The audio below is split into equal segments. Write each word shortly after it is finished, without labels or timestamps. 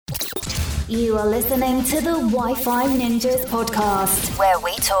You are listening to the Wi-Fi Ninjas podcast, where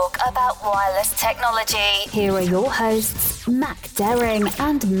we talk about wireless technology. Here are your hosts, Mac Daring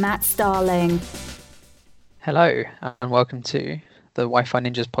and Matt Starling. Hello, and welcome to the Wi-Fi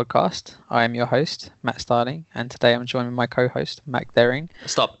Ninjas podcast. I am your host, Matt Starling, and today I'm joined with my co-host, Mac Daring.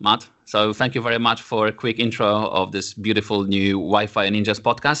 Stop, Matt. So thank you very much for a quick intro of this beautiful new Wi-Fi Ninjas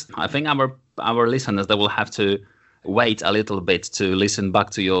podcast. I think our listeners, they will have to wait a little bit to listen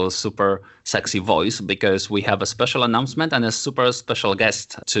back to your super sexy voice, because we have a special announcement and a super special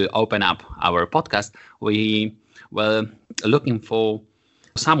guest to open up our podcast. We were looking for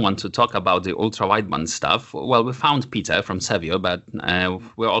someone to talk about the ultra-wideband stuff. Well, we found Peter from Sewio, but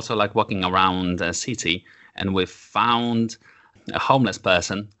we're also walking around the city, and we found a homeless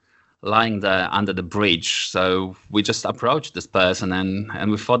person lying there under the bridge. So we just approached this person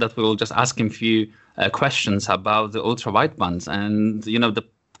and we thought that we will just ask him a few questions about the ultra-widebands. And, the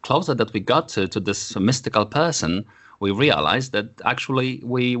closer that we got to this mystical person, we realized that actually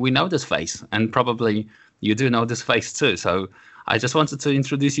we know this face, and probably you do know this face too. So I just wanted to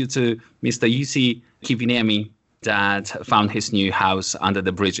introduce you to Mr. Jussi Kiviniemi, that found his new house under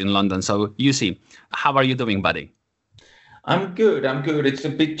the bridge in London. So Jussi, how are you doing, buddy? I'm good. It's a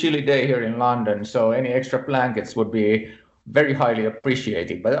bit chilly day here in London, so any extra blankets would be very highly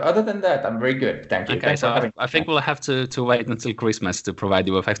appreciated. But other than that, I'm very good. Thank you. Okay, so I think we'll have to wait until Christmas to provide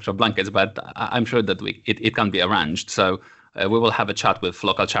you with extra blankets, but I'm sure that it can be arranged. So we will have a chat with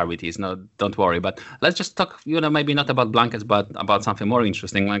local charities. No, don't worry. But let's just talk, maybe not about blankets, but about something more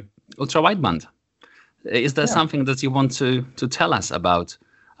interesting, like ultra-wideband. Is there something that you want to tell us about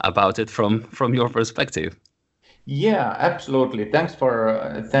it from your perspective? Yeah, absolutely. Thanks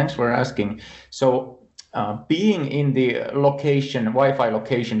for asking. So, being in the Wi-Fi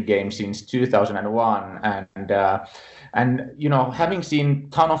location game since 2001, and having seen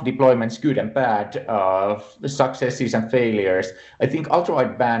ton of deployments, good and bad, successes and failures, I think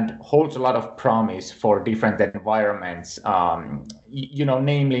ultra-wideband holds a lot of promise for different environments.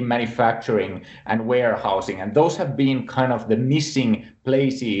 Namely manufacturing and warehousing, and those have been kind of the missing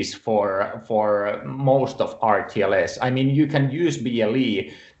places for most of RTLS. I mean, you can use BLE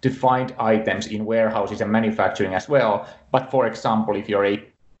to find items in warehouses and manufacturing as well. But for example, if your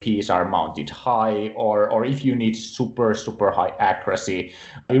APs are mounted high, or if you need super high accuracy,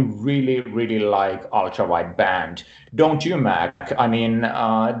 I really, really like ultra-wideband. Don't you, Mac? I mean,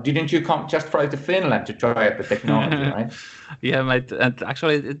 didn't you come just fly to Finland to try out the technology, right? Yeah, mate. And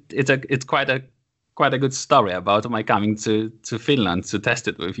actually, it's quite a good story about my coming to Finland to test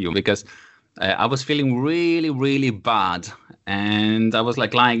it with you, because I was feeling really, really bad, and I was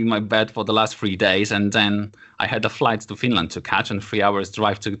lying in my bed for the last 3 days, and then I had a flight to Finland to catch and 3 hours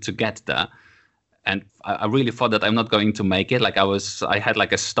drive to get there, and I really thought that I'm not going to make it. I had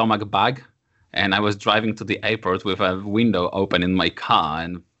a stomach bug, and I was driving to the airport with a window open in my car,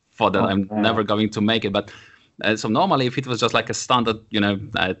 and thought that I'm never going to make it. But so normally, if it was just a standard,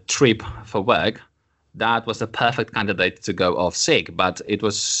 trip for work, that was a perfect candidate to go off sick. But it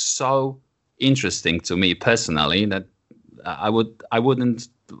was so interesting to me personally that I wouldn't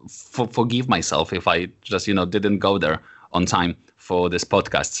forgive myself if I just didn't go there on time for this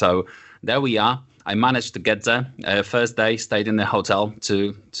podcast. So there we are. I managed to get there. First day, stayed in the hotel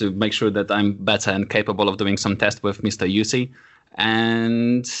to make sure that I'm better and capable of doing some tests with Mr. Jussi.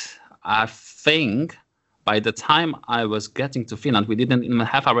 And I think by the time I was getting to Finland, we didn't even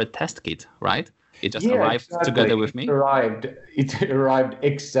have our test kit, right? It just arrived together with me. It arrived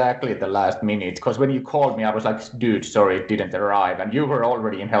exactly at the last minute, because when you called me, I was like, dude, sorry, it didn't arrive. And you were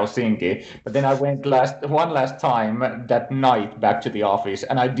already in Helsinki. But then I went one last time that night back to the office,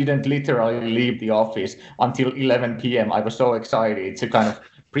 and I didn't literally leave the office until 11 p.m. I was so excited to kind of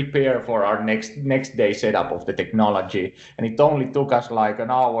prepare for our next day setup of the technology, and it only took us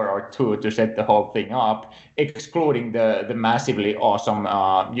an hour or two to set the whole thing up, excluding the massively awesome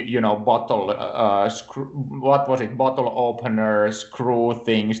bottle bottle opener screw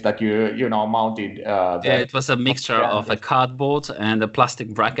things that you mounted. It was a mixture of a cardboard and the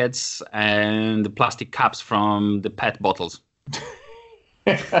plastic brackets and the plastic caps from the PET bottles.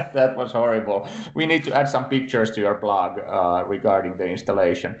 That was horrible. We need to add some pictures to your blog regarding the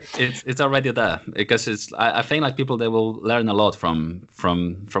installation. It's already there, because I think people, they will learn a lot from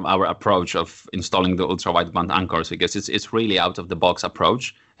our approach of installing the ultra-wideband anchors, because it's really out of the box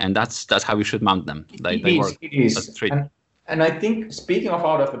approach, and that's how you should mount them. They work. It is. And I think, speaking of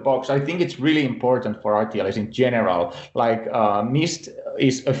out of the box, I think it's really important for RTLS in general. Like Mist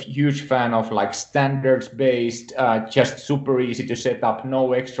is a huge fan of like standards-based, just super easy to set up,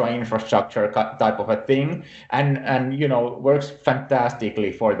 no extra infrastructure type of a thing, and works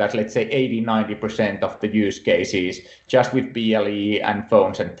fantastically for that. Let's say 80-90% of the use cases just with BLE and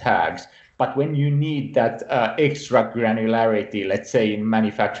phones and tags. But when you need that extra granularity, let's say in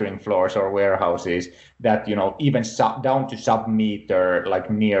manufacturing floors or warehouses, that even down to sub-meter, like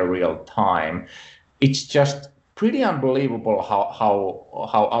near real time, it's just pretty unbelievable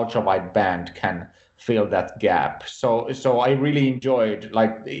how ultra-wideband can fill that gap. So I really enjoyed,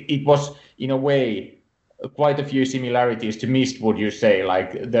 like, it was in a way quite a few similarities to Mist, would you say?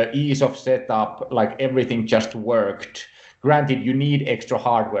 Like the ease of setup, like everything just worked. Granted, you need extra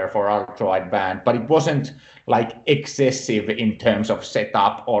hardware for ultra-wideband, but it wasn't like excessive in terms of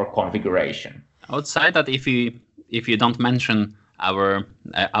setup or configuration. I would say that if you don't mention our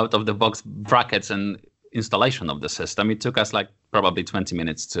out-of-the-box brackets and installation of the system, it took us like probably 20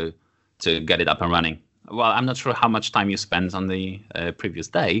 minutes to get it up and running. Well, I'm not sure how much time you spent on the previous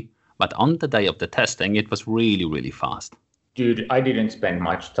day, but on the day of the testing, it was really, really fast. Dude, I didn't spend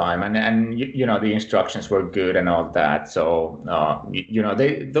much time, and the instructions were good and all that. So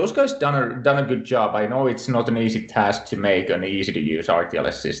those guys done a good job. I know it's not an easy task to make an easy to use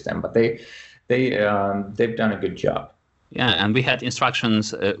RTLS system, but they've done a good job. Yeah, and we had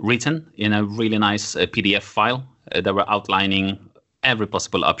instructions written in a really nice PDF file that were outlining every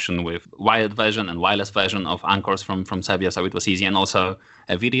possible option with wired version and wireless version of anchors from Sewio, so it was easy, and also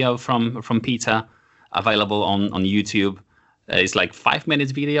a video from Peter available on YouTube. It's like 5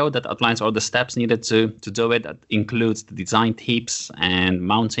 minutes video that outlines all the steps needed to do it. That includes the design tips and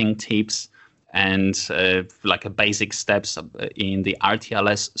mounting tips and like a basic steps in the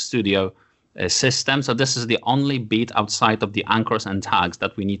RTLS Studio system. So this is the only bit outside of the anchors and tags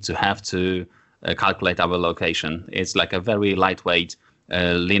that we need to have to calculate our location. It's like a very lightweight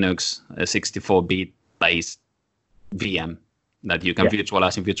Linux 64-bit based VM that you can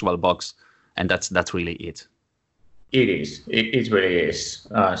virtualize in VirtualBox, and that's really it. It is. It really is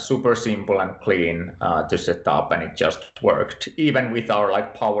super simple and clean to set up, and it just worked. Even with our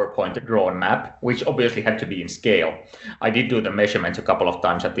like PowerPoint drawn map, which obviously had to be in scale. I did do the measurements a couple of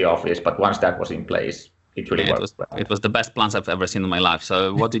times at the office, but once that was in place, it really worked. It was the best plans I've ever seen in my life.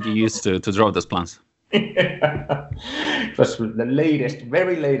 So what did you use to draw those plans? It was the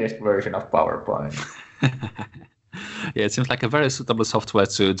very latest version of PowerPoint. Yeah, it seems like a very suitable software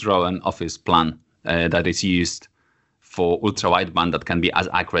to draw an office plan that is used for ultra-wideband that can be as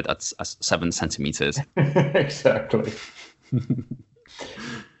accurate as 7 centimeters. Exactly.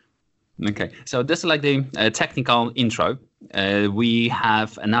 Okay, so this is like the technical intro. We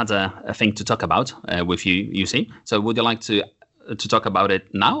have another thing to talk about with you, Jussi. So would you like to talk about it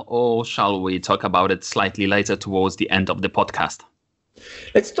now, or shall we talk about it slightly later towards the end of the podcast?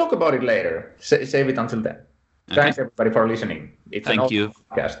 Let's talk about it later. Save it until then. Okay. Thanks, everybody, for listening. Thank you.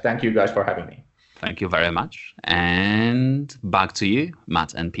 Podcast. Thank you guys for having me. Thank you very much. And back to you,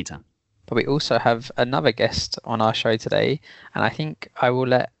 Matt and Peter. But we also have another guest on our show today, and I think I will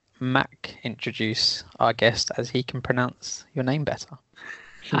let Mac introduce our guest as he can pronounce your name better.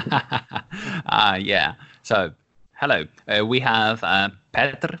 Yeah. So, hello. We have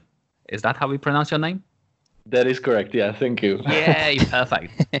Petr. Is that how we pronounce your name? That is correct. Yeah, thank you. Yay,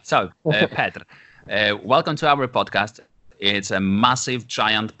 perfect. So, Petr, welcome to our podcast. It's a massive,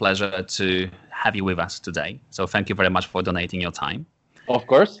 giant pleasure to have you with us today. So thank you very much for donating your time. Of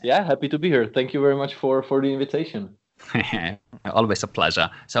course. Yeah, happy to be here. Thank you very much for the invitation. Always a pleasure.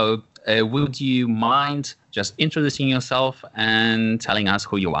 So would you mind just introducing yourself and telling us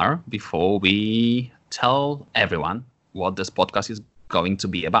who you are before we tell everyone what this podcast is going to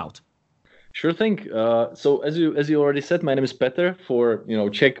be about? Sure thing. So as you already said, my name is Petr. For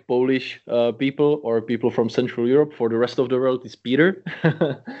Czech, Polish people or people from Central Europe. For the rest of the world, is Peter.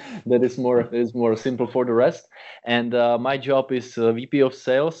 That is more simple for the rest. And my job is VP of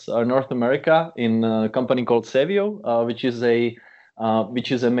Sales North America in a company called Sewio, which is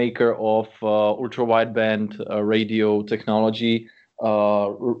a maker of ultra wideband radio technology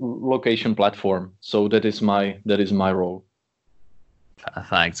location platform. So that is my role.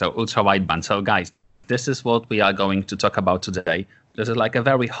 Perfect. So ultra wideband. So guys, this is what we are going to talk about today. This is like a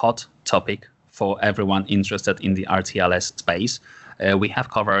very hot topic for everyone interested in the RTLS space. We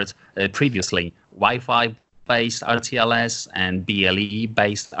have covered previously Wi-Fi based RTLS and BLE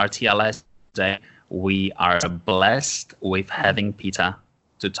based RTLS. Today we are blessed with having Peter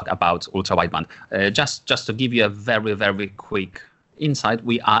to talk about ultra wideband. Just to give you a very, very quick insight,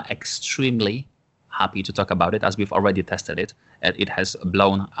 we are extremely happy to talk about it as we've already tested it. And it has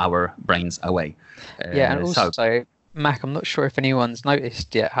blown our brains away. And also, Mac, I'm not sure if anyone's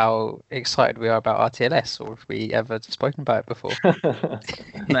noticed yet how excited we are about RTLS, or if we ever spoken about it before.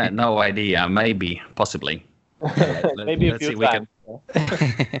 No idea. Maybe, possibly. Maybe a few times.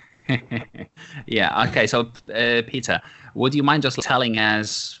 Yeah. Okay. So, Peter, would you mind just telling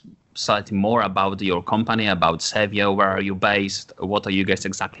us slightly more about your company, about Sewio? Where are you based? What are you guys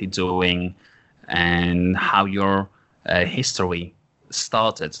exactly doing? And how your history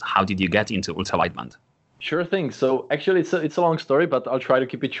started? How did you get into ultra-wideband? Sure thing. So actually, it's a long story, but I'll try to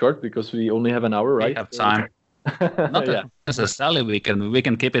keep it short because we only have an hour, right? We have time. Not necessarily. We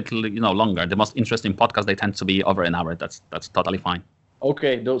can keep it longer. The most interesting podcasts, they tend to be over an hour. That's totally fine.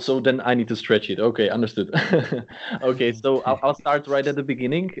 Okay, so then I need to stretch it. Okay, understood. Okay, so I'll start right at the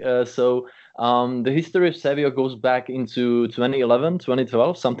beginning. The history of Sewio goes back into 2011,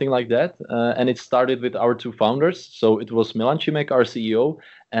 2012, something like that. And it started with our two founders. So it was Milan Cimek, our CEO,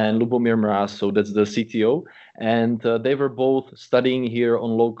 and Lubomir Mraz, so that's the CTO. And they were both studying here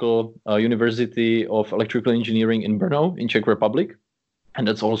on local University of Electrical Engineering in Brno, in Czech Republic. And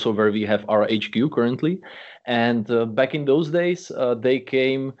that's also where we have our HQ currently. And back in those days,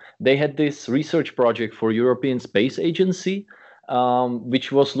 they had this research project for European Space Agency,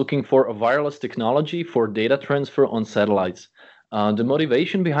 which was looking for a wireless technology for data transfer on satellites. The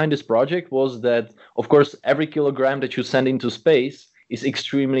motivation behind this project was that, of course, every kilogram that you send into space is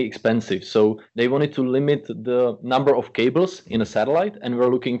extremely expensive. So they wanted to limit the number of cables in a satellite, and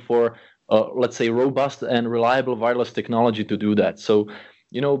we're looking for let's say, robust and reliable wireless technology to do that. So,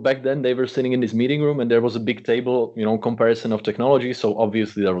 back then they were sitting in this meeting room and there was a big table, comparison of technology. So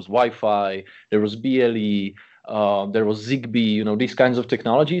obviously there was Wi-Fi, there was BLE, there was Zigbee, these kinds of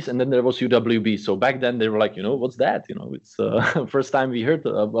technologies. And then there was UWB. So back then they were like, what's that? It's first time we heard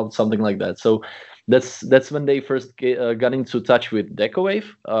about something like that. So that's when they first got into touch with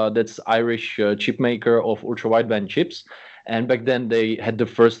Decawave. That's Irish chip maker of ultra-wideband chips. And back then they had the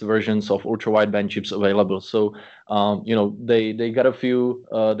first versions of ultra-wideband chips available. So, they got a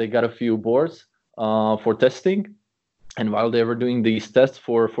few boards for testing. And while they were doing these tests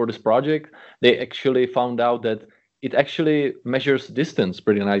for this project, they actually found out that it actually measures distance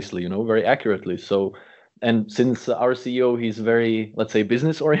pretty nicely, very accurately. So, and since our CEO, he's very, let's say,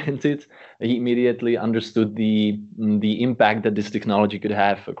 business oriented, he immediately understood the impact that this technology could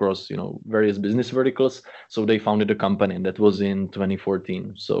have across, various business verticals. So they founded a company, and that was in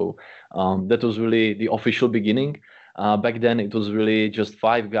 2014. So that was really the official beginning. Back then, it was really just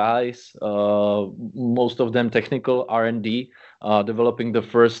 5 guys, most of them technical R&D, developing the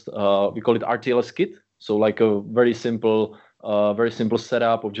first, we call it RTLS kit. So like a very simple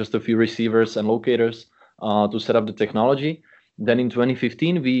setup of just a few receivers and locators to set up the technology. Then in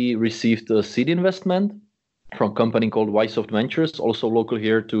 2015, we received a seed investment from a company called Ysoft Ventures, also local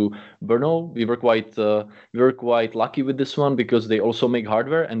here to Brno. We were quite lucky with this one because they also make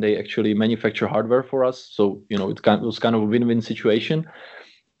hardware and they actually manufacture hardware for us. So it was kind of a win-win situation.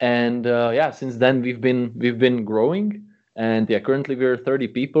 And since then we've been growing, and currently we're 30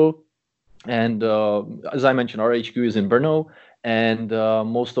 people. And as I mentioned, our HQ is in Brno, and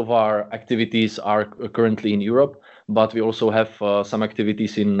most of our activities are currently in Europe. But we also have some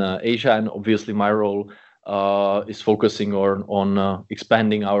activities in Asia, and obviously my role is focusing on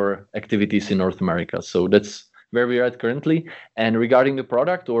expanding our activities in North America. So that's where we are at currently. And regarding the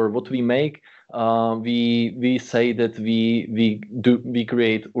product or what we make, we say that we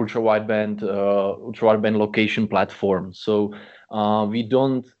create ultra-wideband location platform. So we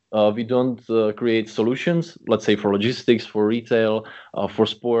don't create solutions, let's say for logistics, for retail, for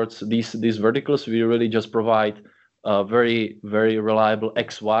sports, these verticals. We really just provide very, very reliable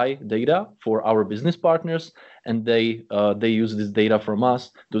XY data for our business partners, and they use this data from us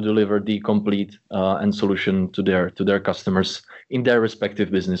to deliver the complete end solution to their customers in their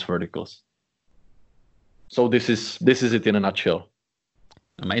respective business verticals. So this is it in a nutshell.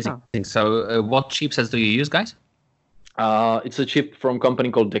 Amazing. So what chipsets do you use, guys? It's a chip from a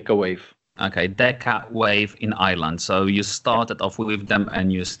company called Decawave. Okay, Decawave in Ireland. So you started off with them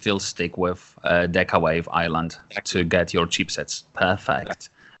and you still stick with Decawave Ireland to get your chipsets. Perfect.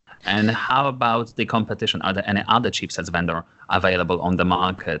 And how about the competition? Are there any other chipsets vendor available on the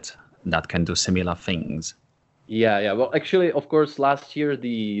market that can do similar things? Yeah. Well, actually, of course, last year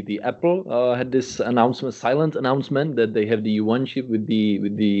the Apple had this silent announcement that they have the U1 chip with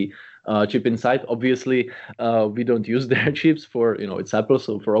the chip inside. Obviously, we don't use their chips for, it's Apple,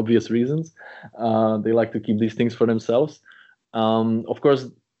 so for obvious reasons. They like to keep these things for themselves. Of course,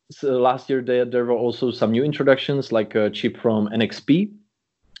 so last year there were also some new introductions, like a chip from NXP,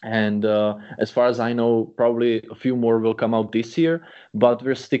 And as far as I know, probably a few more will come out this year. But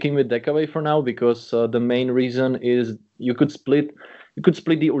we're sticking with Decawave for now because the main reason is you could split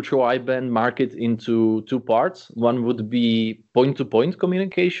the ultra-wideband market into two parts. One would be point-to-point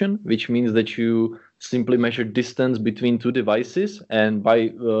communication, which means that you simply measure distance between two devices, and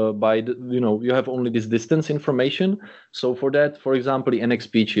you have only this distance information. So for that, for example, the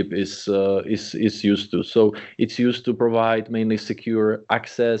NXP chip is used to. So it's used to provide mainly secure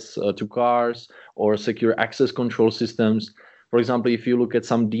access to cars or secure access control systems. For example, if you look at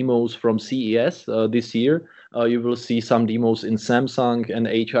some demos from CES this year, you will see some demos in Samsung and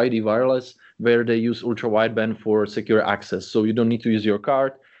HID Wireless where they use ultra-wideband for secure access. So you don't need to use your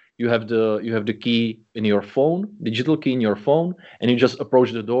card. You have the key in your phone, digital key in your phone, and you just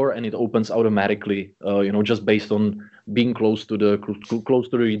approach the door and it opens automatically. Just based on being close to the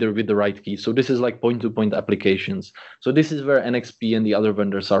reader with the right key. So this is like point-to-point applications. So this is where NXP and the other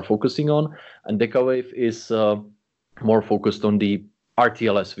vendors are focusing on, and Decawave is more focused on the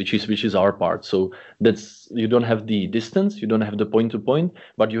RTLS, which is our part. So that's, you don't have the distance, you don't have the point-to-point,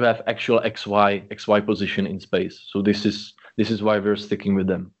 but you have actual XY position in space. So this is why we're sticking with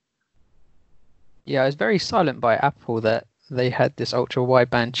them. Yeah, I was very silent by Apple that they had this ultra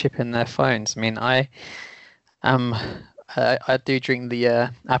wideband chip in their phones. I mean, I do drink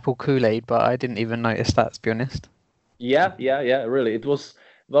the Apple Kool-Aid, but I didn't even notice that, to be honest. Yeah, really. It was,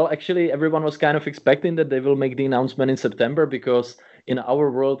 well, actually, everyone was kind of expecting that they will make the announcement in September, because in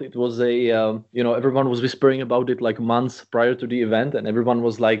our world, it was everyone was whispering about it like months prior to the event, and everyone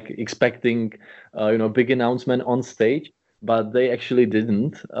was like expecting, big announcement on stage, but they actually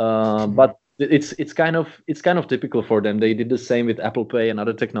didn't. But it's kind of typical for them. They did the same with Apple Pay and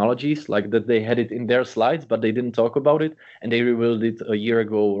other technologies, like that they had it in their slides, but they didn't talk about it, and they revealed it a year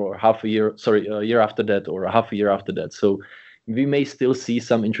ago or a year after that or a half a year after that. So we may still see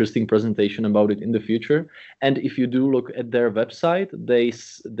some interesting presentation about it in the future. And if you do look at their website,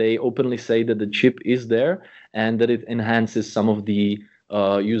 they openly say that the chip is there and that it enhances some of the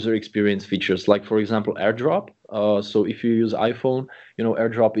user experience features, like for example AirDrop. So if you use iPhone,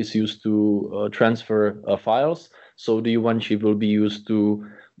 AirDrop is used to transfer files. So the one chip will be used to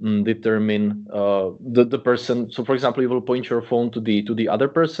determine the person. So for example, you will point your phone to the other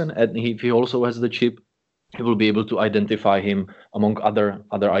person, and if he also has the chip, he will be able to identify him among other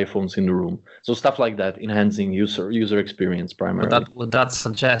iPhones in the room. So stuff like that, enhancing user experience primarily. Would that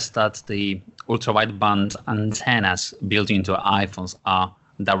suggest that the ultra-wideband antennas built into iPhones are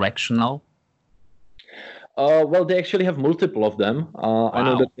directional? Well, they actually have multiple of them. Wow. I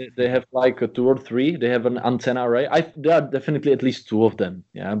know that they have like 2 or 3. They have an antenna array. There are definitely at least 2 of them.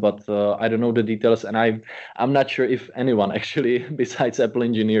 Yeah, but I don't know the details, and I'm not sure if anyone actually, besides Apple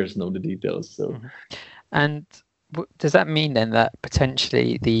engineers, know the details. So. And does that mean then that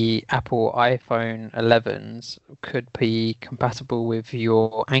potentially the Apple iPhone 11s could be compatible with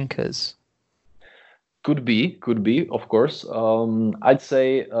your anchors? Could be, of course. I'd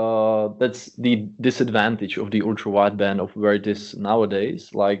say that's the disadvantage of the ultra wideband of where it is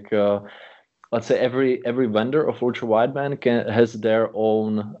nowadays. Like, let's say every vendor of ultra wideband has their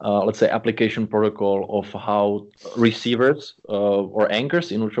own, let's say, application protocol of how receivers or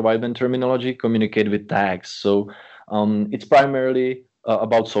anchors in ultra wideband terminology communicate with tags. So it's primarily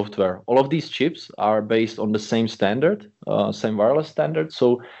about software. All of these chips are based on the same standard, same wireless standard.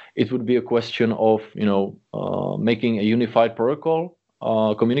 So it would be a question of making a unified protocol,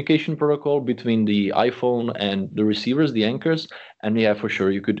 communication protocol between the iPhone and the receivers, the anchors, and yeah, for sure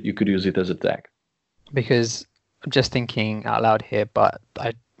you could use it as a tag. Because I'm just thinking out loud here, but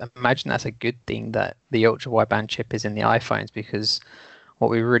I imagine that's a good thing that the ultra wideband chip is in the iPhones, because what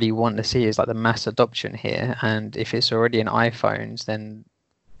we really want to see is like the mass adoption here, and if it's already in iPhones, then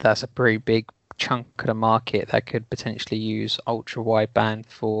that's a pretty big chunk of the market that could potentially use ultra wideband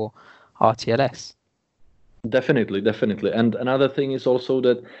for RTLS. Definitely. And another thing is also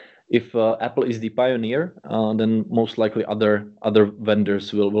that if Apple is the pioneer, then most likely other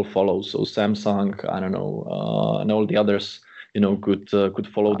vendors will follow. So Samsung, I don't know, and all the others, could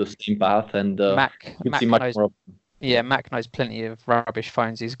follow the same path, and Mac see much more. Yeah, Mac knows plenty of rubbish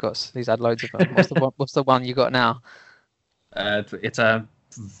phones. He's had loads of them. What's the one you got now? It's a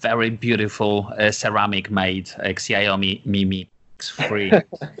very beautiful ceramic made Xiaomi Mi Mix 3,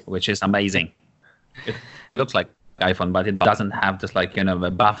 which is amazing. It looks like iPhone, but it doesn't have this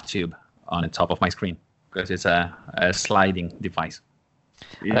a bath tube on the top of my screen, because it's a sliding device.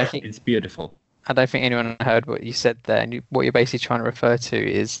 It's beautiful. I don't think anyone heard what you said there. And what you're basically trying to refer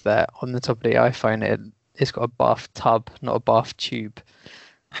to is that on the top of the iPhone, it's got a bath tub, not a bath tube.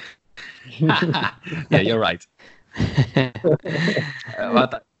 Yeah, you're right.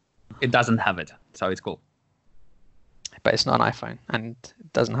 But it doesn't have it, so it's cool. But it's not an iPhone, and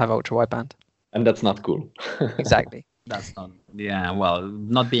it doesn't have ultra wideband. And that's not cool. Exactly. That's not. Yeah, well,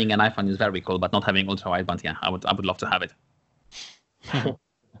 not being an iPhone is very cool, but not having ultra wideband, yeah, I would love to have it.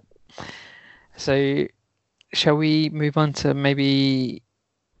 So, shall we move on to maybe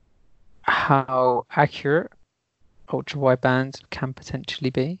how accurate ultra wideband can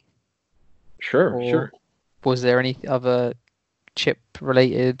potentially be? Sure. Was there any other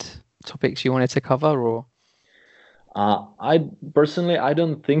chip-related topics you wanted to cover, or? I personally, I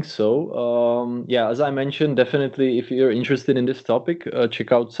don't think so. As I mentioned, definitely, if you're interested in this topic,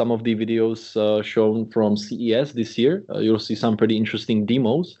 check out some of the videos shown from CES this year. You'll see some pretty interesting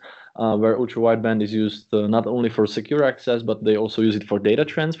demos where ultra wideband is used not only for secure access, but they also use it for data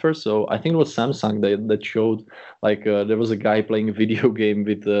transfer. So I think it was Samsung that showed, like, there was a guy playing a video game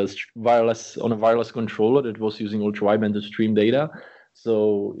with wireless controller that was using ultra wideband to stream data.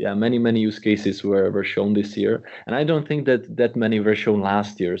 So yeah, many use cases were shown this year, and I don't think that many were shown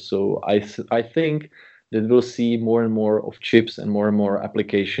last year. So I think that we'll see more and more of chips and more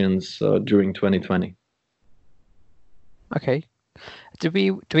applications during 2020. Okay. Do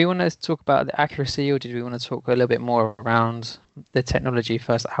we want to talk about the accuracy, or did we want to talk a little bit more around the technology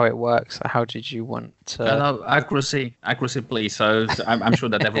first, how it works? How did you want to? No, accuracy, please. So I'm sure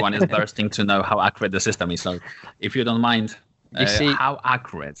that everyone is thirsting to know how accurate the system is. So if you don't mind. How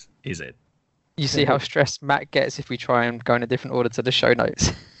accurate is it? You see how stressed Matt gets if we try and go in a different order to the show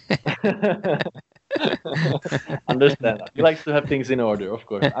notes. Understand. He likes to have things in order, of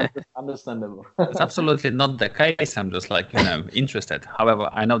course. Understandable. It's absolutely not the case. I'm just interested. However,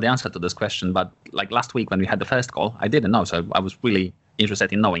 I know the answer to this question, but like last week when we had the first call, I didn't know. So I was really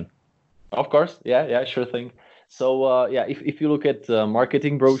interested in knowing. Of course. Yeah, sure thing. So if you look at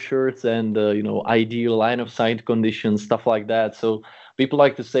marketing brochures and ideal line of sight conditions, stuff like that, so people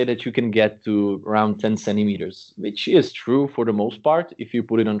like to say that you can get to around 10 centimeters, which is true for the most part. If you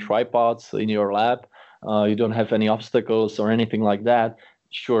put it on tripods in your lab, you don't have any obstacles or anything like that.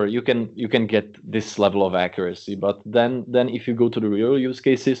 Sure, you can get this level of accuracy, but then if you go to the real use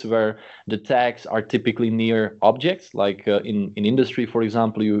cases where the tags are typically near objects, like in industry, for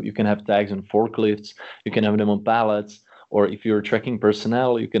example, you can have tags on forklifts, you can have them on pallets, or if you're tracking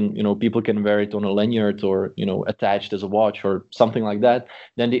personnel, you can people can wear it on a lanyard or attached as a watch or something like that.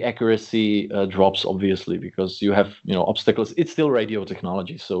 Then the accuracy drops, obviously, because you have obstacles. It's still radio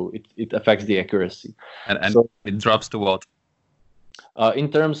technology, so it affects the accuracy. And so, it drops to what?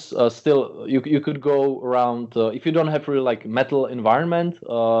 In terms, still, you could go around, if you don't have really like metal environment,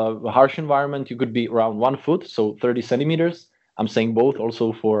 harsh environment, you could be around 1 foot, so 30 centimeters. I'm saying both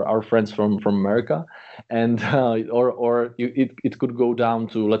also for our friends from America. And it could go down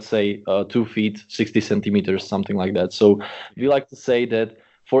to, let's say, 2 feet, 60 centimeters, something like that. So we like to say that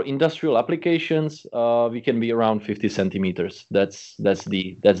for industrial applications, we can be around 50 centimeters. That's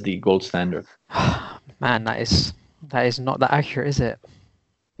the gold standard. Man, that is not that accurate, is it?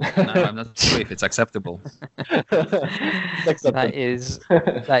 No, I'm not sure if it's acceptable. That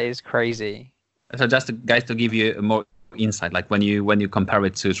is crazy. So just to give you more insight, like when you compare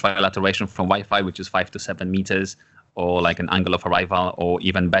it to trilateration from Wi-Fi, which is 5 to 7 meters, or like an angle of arrival, or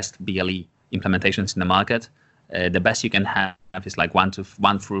even best BLE implementations in the market, the best you can have is like 1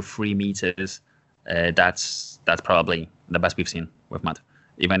 through 3 meters. That's probably the best we've seen with MAT.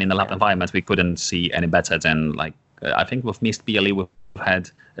 Even in the lab environment, we couldn't see any better than like I think with missed BLE we've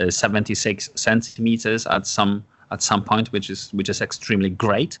had 76 centimeters at some point, which is extremely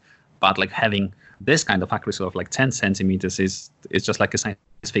great. But like having this kind of accuracy of like 10 centimeters is just like a science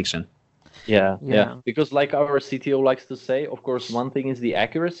fiction. Yeah. Because like our CTO likes to say, of course, one thing is the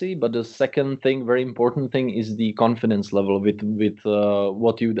accuracy, but the second thing, very important thing, is the confidence level with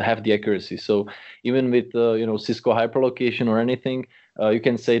what you have the accuracy. So even with Cisco hyperlocation or anything, you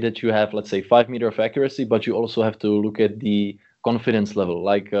can say that you have, let's say, 5 meters of accuracy, but you also have to look at the confidence level.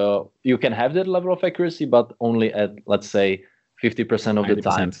 Like you can have that level of accuracy, but only at, let's say, 50% of the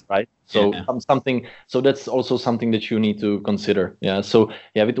time, right? So So that's also something that you need to consider. Yeah. So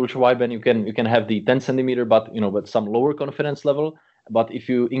with ultra wideband, you can have the 10 centimeter, but some lower confidence level. But if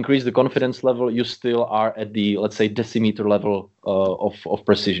you increase the confidence level, you still are at the, let's say, decimeter level of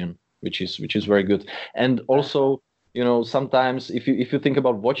precision, which is very good. And also, sometimes if you think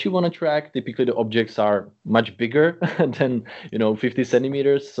about what you want to track, typically the objects are much bigger than 50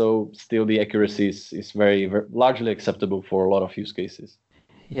 centimeters. So still the accuracy is very, very largely acceptable for a lot of use cases.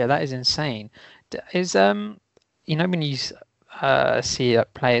 Yeah, that is insane. Is when you see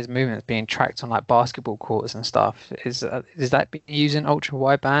players' movements being tracked on like basketball courts and stuff, is that being using ultra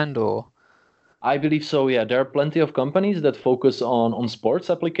wideband or? I believe so. Yeah, there are plenty of companies that focus on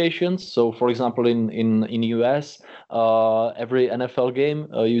sports applications. So, for example, in US, every NFL game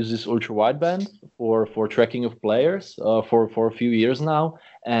uses ultra wideband for tracking of players for a few years now.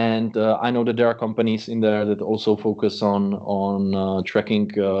 And I know that there are companies in there that also focus on tracking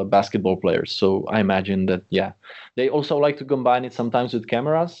basketball players. So I imagine that they also like to combine it sometimes with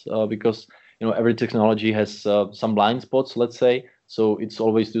cameras because every technology has some blind spots, let's say. So it's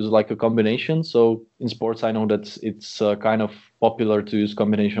always used like a combination. So in sports, I know that it's kind of popular to use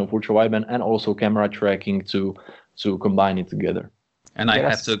combination of ultra wideband and also camera tracking to combine it together. And I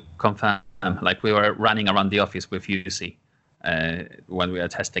have to confirm, like we were running around the office with Jussi when we were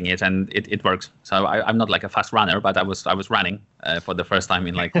testing it, and it works. So I'm not like a fast runner, but I was running for the first time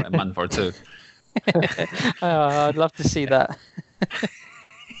in like a month or two. I'd love to see that.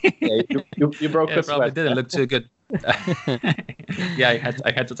 You broke a sweat. Probably didn't look too good. I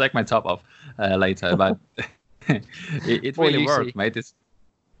had to take my top off later, but it really worked, mate.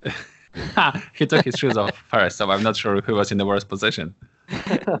 He took his shoes off first, so I'm not sure who was in the worst position.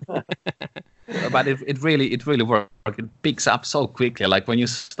 But it really worked. It picks up so quickly. Like when you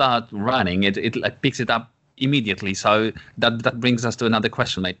start running, it like picks it up immediately. So that brings us to another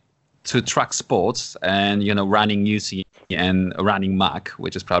question, mate. To track sports and running UC and running Mac,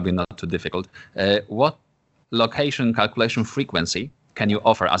 which is probably not too difficult. What location calculation frequency can you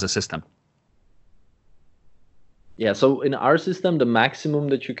offer as a system? Yeah, so in our system, the maximum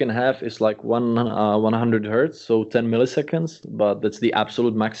that you can have is like 100 hertz, so 10 milliseconds, but that's the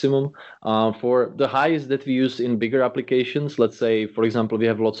absolute maximum. For the highest that we use in bigger applications, let's say, for example, we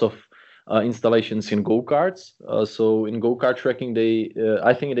have lots of installations in go-karts. So in go-kart tracking,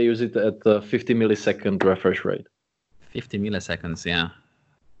 I think they use it at 50 millisecond refresh rate. 50 milliseconds, yeah.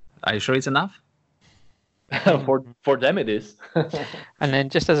 Are you sure it's enough? For them it is. And then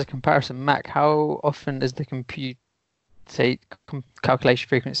just as a comparison, Mac, how often is the calculation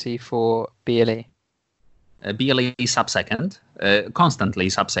frequency for BLE? BLE sub-second, constantly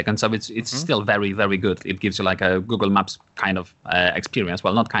sub-second, so it's still very, very good. It gives you like a Google Maps kind of experience.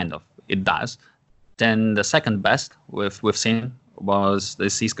 Well, not kind of, it does. Then the second best we've seen was the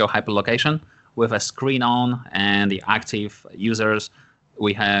Cisco hyperlocation with a screen on and the active users.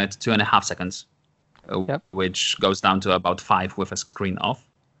 We had 2.5 seconds. Which goes down to about 5 with a screen off.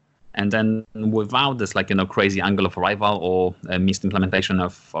 And then without this crazy angle of arrival or missed implementation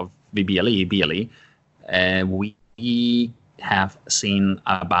of BLE, we have seen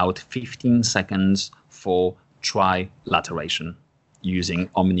about 15 seconds for trilateration using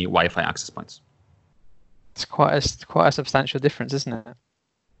Omni Wi-Fi access points. It's quite a substantial difference, isn't it?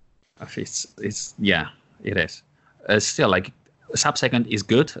 It is. Still, a sub-second is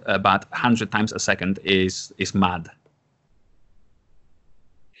good, but 100 times a second is mad.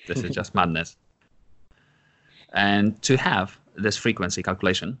 This is just madness. And to have this frequency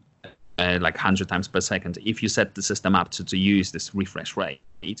calculation, like 100 times per second, if you set the system up to use this refresh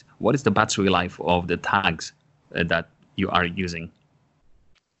rate, what is the battery life of the tags that you are using?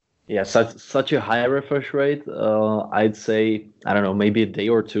 Yeah, such a high refresh rate. I'd say, I don't know, maybe a day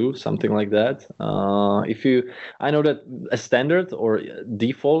or two, something like that. I know that as standard or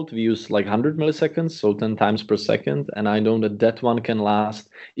default, we use like 100 milliseconds, so 10 times per second. And I know that one can last,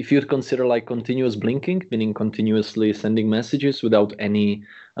 if you consider like continuous blinking, meaning continuously sending messages without any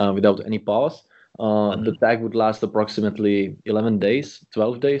pause. The tag would last approximately 11 days,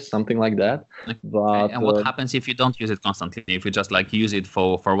 12 days, something like that. But and what happens if you don't use it constantly? If you just use it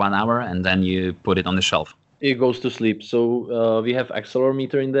for 1 hour and then you put it on the shelf? It goes to sleep. So we have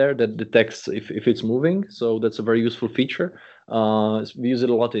accelerometer in there that detects if it's moving. So that's a very useful feature. We use it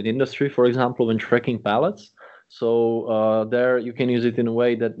a lot in industry, for example, when tracking pallets. So there you can use it in a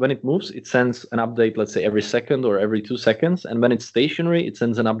way that when it moves, it sends an update, let's say every second or every 2 seconds. And when it's stationary, it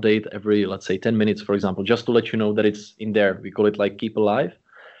sends an update every, let's say 10 minutes, for example, just to let you know that it's in there. We call it like keep alive.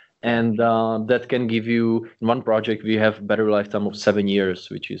 And that can give you, in one project, we have battery lifetime of 7 years,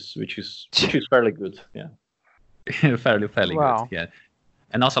 which is fairly good. Yeah. fairly wow. Good. Yeah.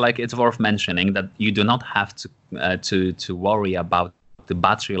 And also it's worth mentioning that you do not have to worry about the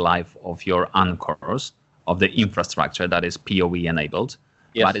battery life of your anchors, of the infrastructure that is PoE enabled,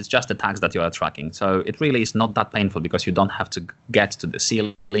 but it's just the tags that you are tracking. So it really is not that painful because you don't have to get to the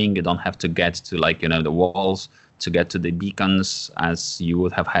ceiling, you don't have to get to the walls to get to the beacons as you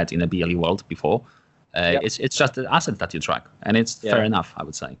would have had in a BLE world before. It's just the asset that you track, and it's fair enough, I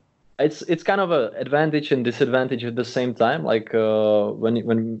would say. It's kind of an advantage and disadvantage at the same time. Like when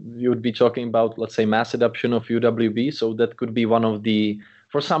you would be talking about, let's say, mass adoption of UWB, so that could be one of the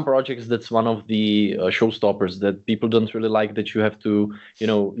for some projects, that's one of the showstoppers, that people don't really like that you have to,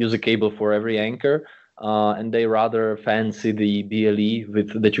 use a cable for every anchor. And they rather fancy the BLE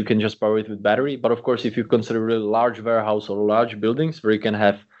with that you can just power it with battery. But of course, if you consider a really large warehouse or large buildings where you can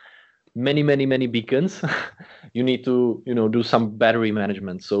have many beacons, you need to do some battery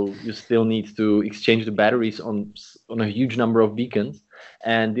management. So you still need to exchange the batteries on a huge number of beacons.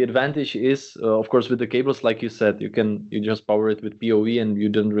 And the advantage is, of course, with the cables, like you said, you just power it with PoE and you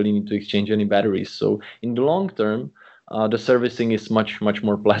don't really need to exchange any batteries. So in the long term, the servicing is much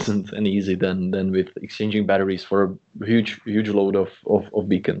more pleasant and easy than with exchanging batteries for a huge load of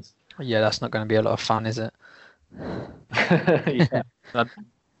beacons. Yeah, that's not going to be a lot of fun, is it? Yeah. That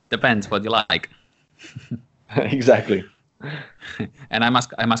depends what you like. Exactly. And I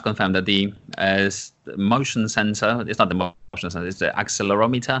must confirm that the motion sensor, it's not the motion sensor, it's the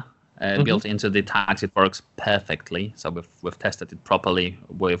accelerometer built into the tags. It works perfectly. So we've tested it properly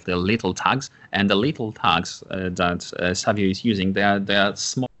with the little tags, and the little tags that Sewio is using, they are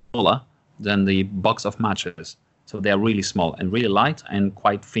smaller than the box of matches. So they are really small and really light and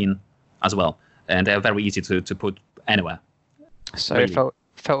quite thin as well, and they are very easy to put anywhere. So Really. it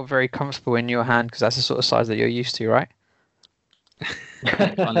felt very comfortable in your hand, because that's the sort of size that you're used to, right?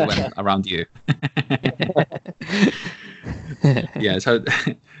 Only when around you. Yeah, so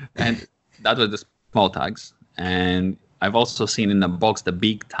and that was the small tags, and I've also seen in the box the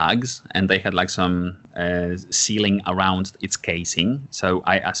big tags, and they had like some sealing around its casing. So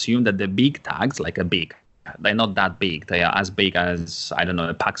I assume that the big tags, they're not that big. They are as big as, I don't know,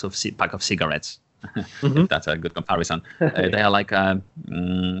 a pack of cigarettes. If that's a good comparison. They are like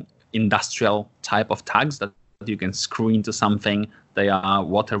industrial type of tags that you can screw into something. They are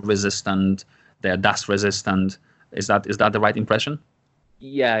water resistant. They are dust resistant. Is that the right impression?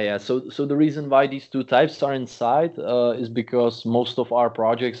 Yeah. So the reason why these two types are inside is because most of our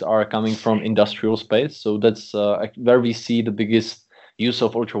projects are coming from industrial space. So that's where we see the biggest use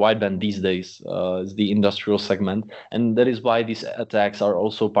of ultra wideband these days, is the industrial segment, and that is why these attacks are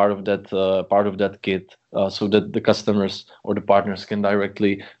also part of that kit, so that the customers or the partners can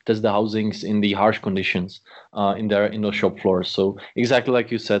directly test the housings in the harsh conditions in the shop floor. So exactly like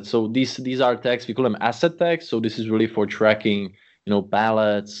you said, so these are tags, we call them asset tags. So this is really for tracking,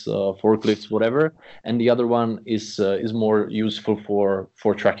 pallets, forklifts, whatever. And the other one is more useful for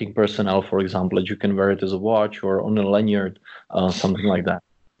tracking personnel, for example, that you can wear it as a watch or on a lanyard, something like that.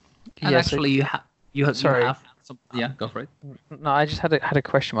 And actually, you have some, yeah, go for it. No, I just had a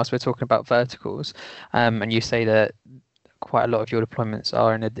question whilst we're talking about verticals, and you say that quite a lot of your deployments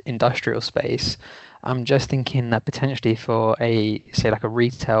are in an industrial space. I'm just thinking that potentially for a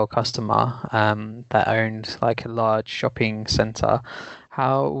retail customer that owned like a large shopping center,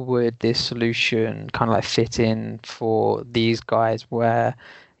 how would this solution kind of like fit in for these guys where,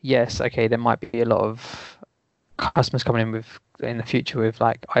 yes, okay, there might be a lot of customers coming in the future with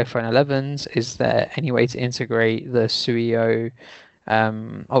like iPhone 11s. Is there any way to integrate the Sewio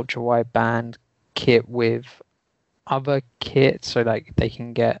ultra wideband kit with other kits so like they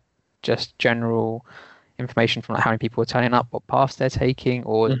can get just general information from like how many people are turning up, what paths they're taking,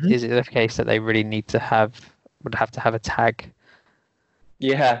 or is it the case that they really would have to have a tag?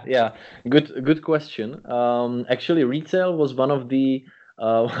 Yeah. Good question. Actually, retail was one of the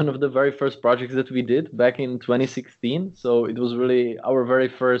very first projects that we did back in 2016. So it was really our very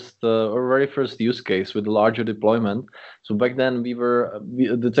first use case with a larger deployment. So back then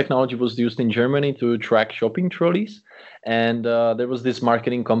the technology was used in Germany to track shopping trolleys, and there was this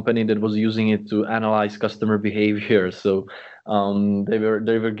marketing company that was using it to analyze customer behavior. So they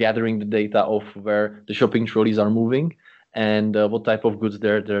were gathering the data of where the shopping trolleys are moving and what type of goods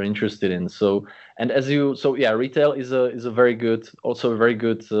they're interested in. So retail is a very good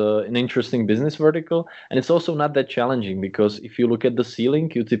an interesting business vertical, and it's also not that challenging because if you look at the ceiling,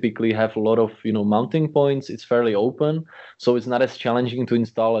 you typically have a lot of mounting points. It's fairly open, so it's not as challenging to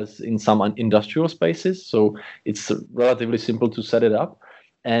install as in some industrial spaces. So it's relatively simple to set it up.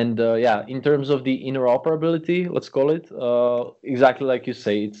 And in terms of the interoperability, let's call it, exactly like you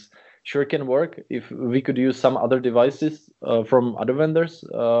say, it's sure can work. If we could use some other devices from other vendors,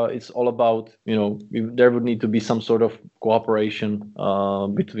 it's all about, there would need to be some sort of cooperation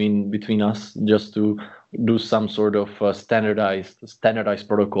between us just to do some sort of standardized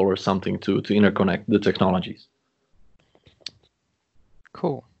protocol or something to interconnect the technologies.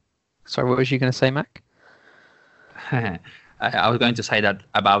 Cool. Sorry, what was you going to say, Mac? I was going to say that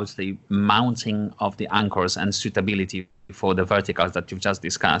about the mounting of the anchors and suitability for the verticals that you've just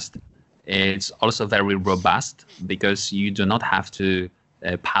discussed. It's also very robust because you do not have to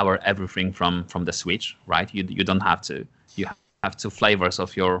power everything from the switch, right? You don't have to. You have two flavors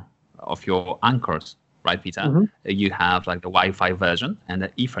of your anchors, right, Peter? Mm-hmm. You have like the Wi-Fi version and the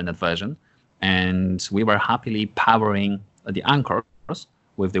Ethernet version, and we were happily powering the anchors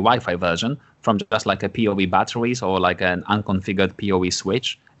with the Wi-Fi version from just like a PoE batteries or like an unconfigured PoE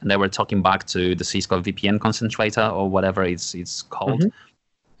switch, and they were talking back to the Cisco VPN concentrator or whatever it's called.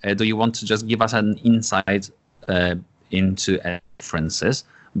 Mm-hmm. Do you want to just give us an insight into differences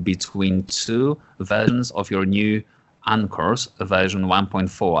between two versions of your new anchors, version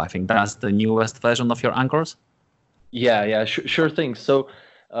 1.4? I think that's the newest version of your anchors. Yeah, sure thing. So,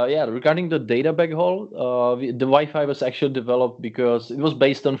 regarding the data backhaul, the Wi-Fi was actually developed because it was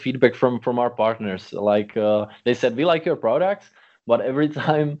based on feedback from our partners. Like they said, we like your products, but every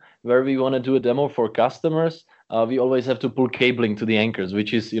time where we want to do a demo for customers, we always have to pull cabling to the anchors,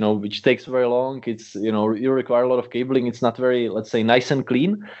 which takes very long. It's, you require a lot of cabling. It's not very, let's say, nice and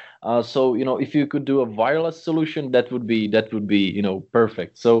clean. So, if you could do a wireless solution, that would be,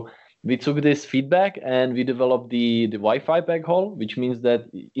 perfect. So we took this feedback and we developed the Wi-Fi backhaul, which means that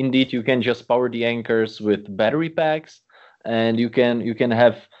indeed you can just power the anchors with battery packs, and you can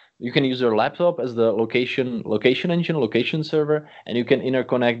use your laptop as the location engine, location server, and you can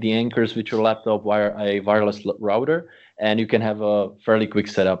interconnect the anchors with your laptop via a wireless router, and you can have a fairly quick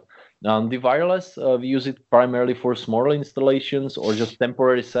setup. The wireless, we use it primarily for smaller installations or just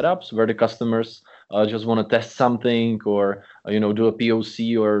temporary setups where the customers just want to test something or do a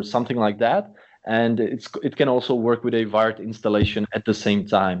POC or something like that. And it can also work with a wired installation at the same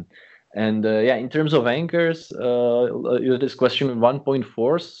time. And in terms of anchors, this question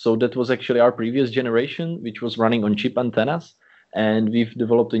 1.4, so that was actually our previous generation, which was running on chip antennas. And we've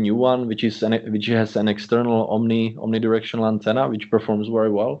developed a new one, which has an external omnidirectional antenna, which performs very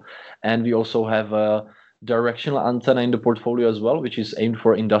well. And we also have a directional antenna in the portfolio as well, which is aimed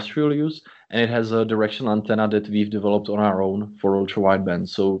for industrial use. And it has a directional antenna that we've developed on our own for ultra wideband.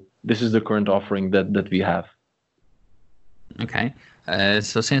 So this is the current offering that we have. Okay.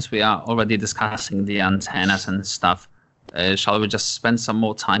 So since we are already discussing the antennas and stuff, shall we just spend some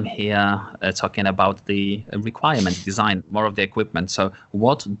more time here talking about the requirement design, more of the equipment? So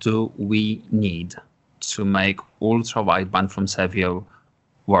what do we need to make ultra wideband from Sewio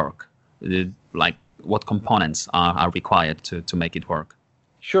work? Like what components are required to make it work?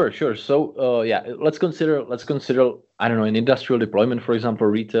 Sure. So let's consider I don't know, an industrial deployment, for example,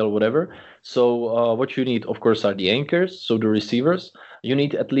 retail, whatever. So what you need, of course, are the anchors, so the receivers. You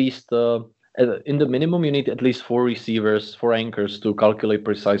need at least in the minimum, you need at least 4 anchors to calculate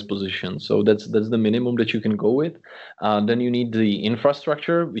precise position. So that's the minimum that you can go with. Then you need the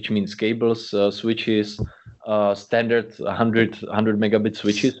infrastructure, which means cables, switches, standard 100 megabit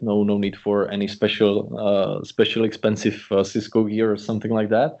switches. No need for any special expensive Cisco gear or something like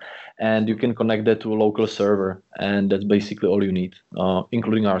that. And you can connect that to a local server, and that's basically all you need,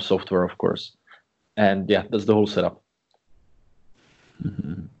 including our software, of course. And that's the whole setup.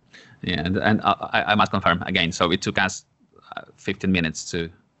 Mm-hmm. Yeah, and I must confirm again. So it took us 15 minutes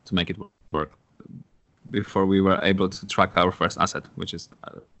to make it work before we were able to track our first asset, which is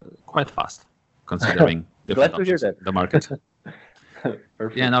quite fast considering Glad to hear that. The market.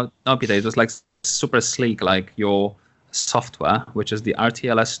 Perfect. Yeah, no, Peter, it was like super sleek, like your software, which is the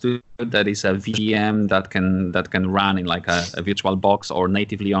RTLS Studio, that is a VM that can run in like a virtual box or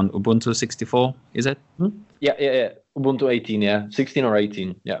natively on Ubuntu 64. Is it? Yeah. Ubuntu 18, 16 or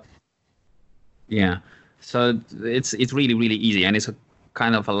 18, yeah. Yeah, so it's really, really easy, and it's a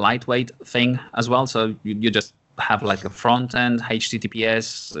kind of a lightweight thing as well. So you just have like a front end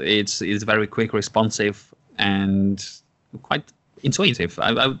HTTPS. It's very quick, responsive, and quite intuitive.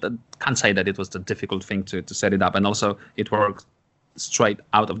 I can't say that it was the difficult thing to set it up, and also it works straight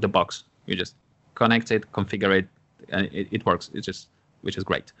out of the box. You just connect it, configure it, and it works. Which is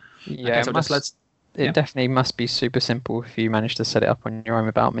great. Yeah, okay, so it definitely must be super simple if you manage to set it up on your own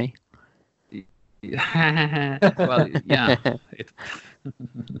without me. Well, yeah.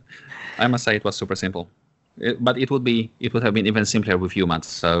 I must say it was super simple, but it would have been even simpler with you, Matt.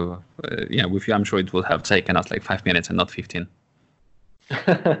 So with you, I'm sure it would have taken us like 5 minutes and not 15.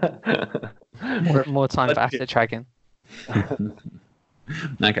 more time for asset tracking.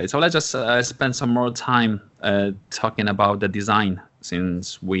 Okay, so let's just spend some more time talking about the design,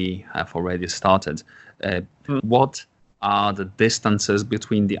 since we have already started. What are the distances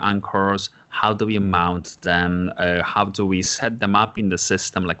between the anchors? How do we mount them? How do we set them up in the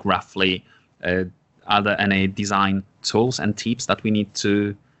system, like roughly? Are there any design tools and tips that we need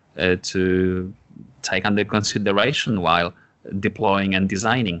to take under consideration while deploying and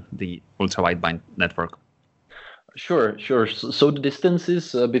designing the ultra-wideband network? Sure. So the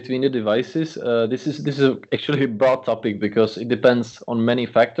distances between the devices, this is actually a broad topic because it depends on many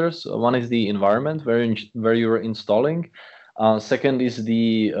factors. One is the environment where you're installing. Second is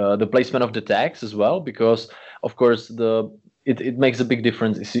the placement of the tags as well, because of course it makes a big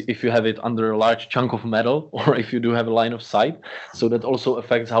difference if you have it under a large chunk of metal or if you do have a line of sight. So that also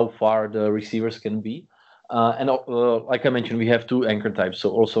affects how far the receivers can be. And like I mentioned, we have two anchor types,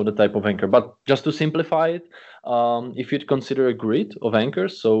 so also the type of anchor. But just to simplify it, if you'd consider a grid of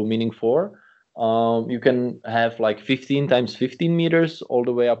anchors, so meaning four, you can have like 15 times 15 meters all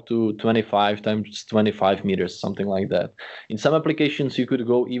the way up to 25 times 25 meters, something like that. In some applications, you could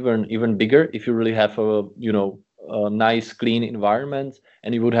go even bigger if you really have a nice clean environment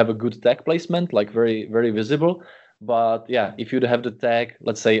and you would have a good tag placement, like very, very visible. But yeah, if you'd have the tag,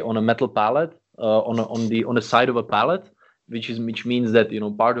 let's say on a metal pallet, on the side of a pallet, which means that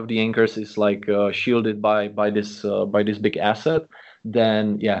part of the anchors is like shielded by this big asset,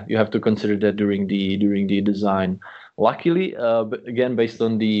 then yeah, you have to consider that during the design. Luckily, but again, based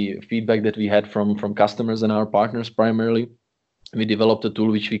on the feedback that we had from customers and our partners primarily, we developed a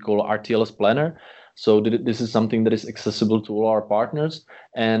tool which we call RTLS Planner. So this is something that is accessible to all our partners,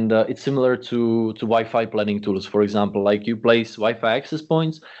 and it's similar to Wi-Fi planning tools. For example, like you place Wi-Fi access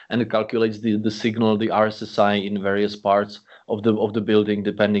points, and it calculates the signal, the RSSI in various parts of the building,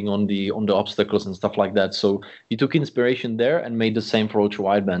 depending on the obstacles and stuff like that. So we took inspiration there and made the same for ultra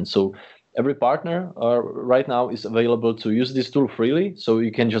wideband. So every partner right now is available to use this tool freely. So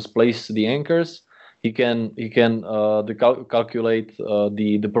you can just place the anchors. He can calculate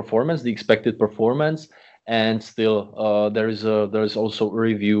the performance, the expected performance, and still there is also a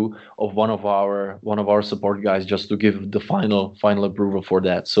review of one of our support guys just to give the final approval for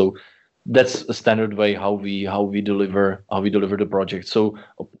that. So that's a standard way how we deliver the project. So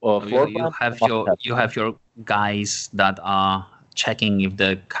you have your guys that are checking if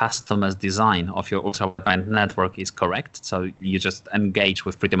the customer's design of your ultra-wideband network is correct. So you just engage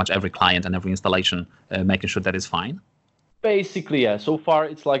with pretty much every client and every installation, making sure that is fine. Basically, yeah. So far,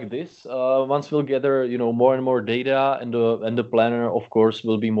 it's like this. Once we'll gather, more and more data, and the planner, of course,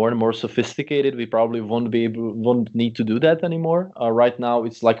 will be more and more sophisticated. We probably won't need to do that anymore. Right now,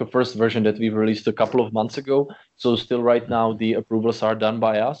 it's like a first version that we released a couple of months ago. So still, right now, the approvals are done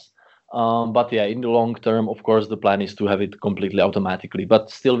by us. But yeah, in the long term, of course, the plan is to have it completely automatically. But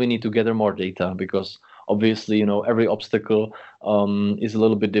still, we need to gather more data because obviously, every obstacle is a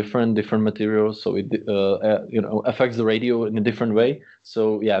little bit different materials, so it affects the radio in a different way.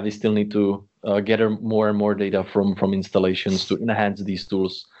 So yeah, we still need to gather more and more data from installations to enhance these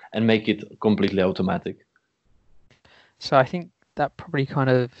tools and make it completely automatic. So I think that probably kind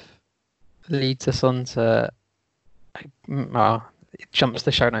of leads us on to. It jumps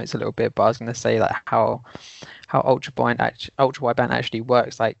the show notes a little bit, but I was going to say like how ultra wideband actually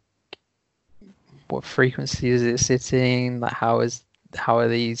works. Like, what frequency is it sitting? Like, how are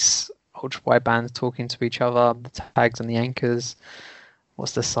these ultra widebands talking to each other? The tags and the anchors.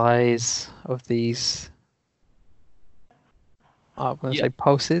 What's the size of these? I'm going to say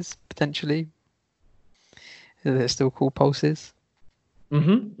pulses potentially. Is it still called pulses?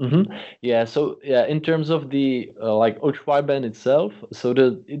 Yeah. So yeah, in terms of the like ultra wideband itself, so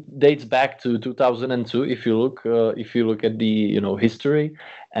it dates back to 2002. If you look at the history,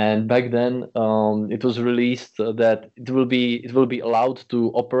 and back then it was released that it will be allowed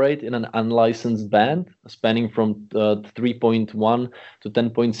to operate in an unlicensed band spanning from 3.1 to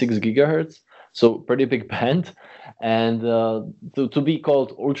 10.6 gigahertz. So pretty big band. And to be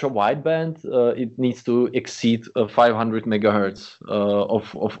called ultra wideband, it needs to exceed 500 megahertz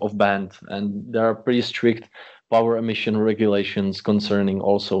of band, and there are pretty strict power emission regulations concerning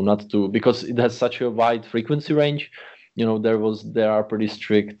also not to, because it has such a wide frequency range. There are pretty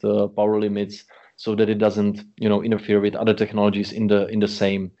strict power limits so that it doesn't interfere with other technologies in the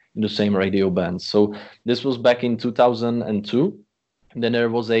same radio bands. So this was back in 2002. Then there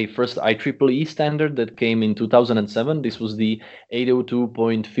was a first IEEE standard that came in 2007. This was the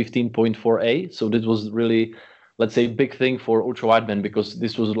 802.15.4a. So this was really, let's say, big thing for ultra wideband because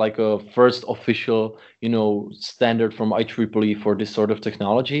this was like a first official, standard from IEEE for this sort of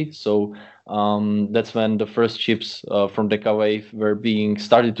technology. So that's when the first chips from Decawave were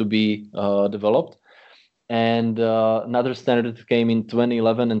started to be developed. And another standard that came in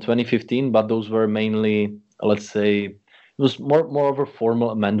 2011 and 2015, but those were mainly, let's say, it was more over formal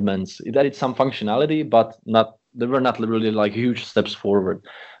amendments. It added some functionality, but they were not really like huge steps forward.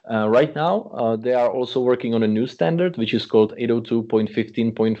 Right now, they are also working on a new standard, which is called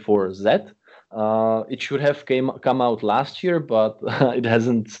 802.15.4Z. It should have come out last year, but it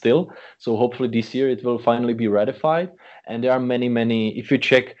hasn't still. So hopefully this year it will finally be ratified. And there are many. If you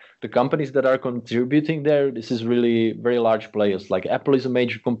check the companies that are contributing there, this is really very large players. Like Apple is a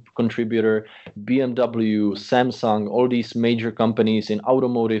major contributor, BMW, Samsung, all these major companies in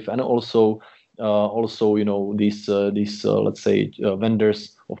automotive, and also these let's say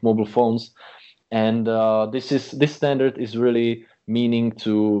vendors of mobile phones. And this standard is really meaning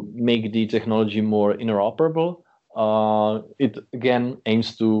to make the technology more interoperable. It again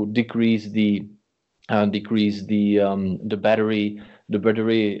aims to decrease the battery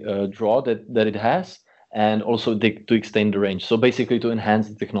draw that it has, and also to extend the range. So basically, to enhance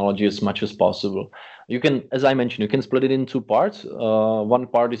the technology as much as possible. You can, as I mentioned, you can split it in two parts. One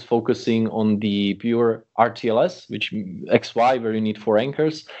part is focusing on the pure RTLS, which XY, where you need 4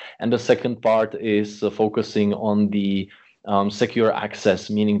 anchors, and the second part is focusing on the secure access,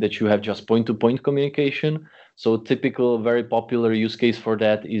 meaning that you have just point-to-point communication. So typical, very popular use case for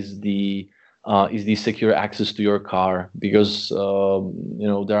that is the secure access to your car, because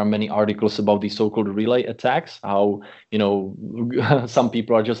there are many articles about the so-called relay attacks. How some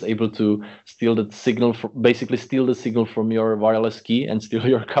people are just able to steal the signal, basically steal the signal from your wireless key and steal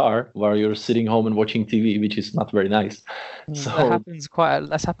your car while you're sitting home and watching TV, which is not very nice. So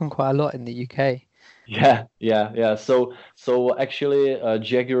that's happened quite a lot in the UK. Yeah. So actually,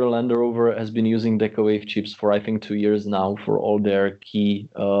 Jaguar Land Rover has been using Decawave chips for I think 2 years now for all their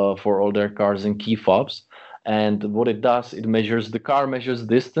cars and key fobs. And what it does, the car measures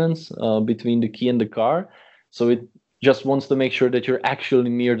distance between the key and the car. So it just wants to make sure that you're actually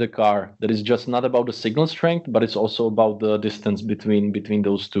near the car. That is just not about the signal strength, but it's also about the distance between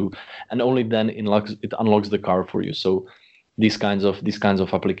those two. And only then it unlocks the car for you. So these kinds of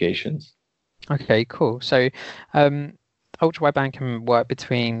applications. Okay, cool. So ultra wideband can work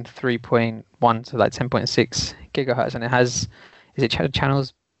between 3.1 to like 10.6 gigahertz, and is it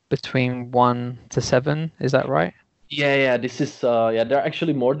channels between 1 to 7? Is that right? Yeah. This is there are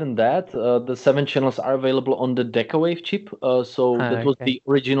actually more than that. The 7 channels are available on the Decawave chip. That was the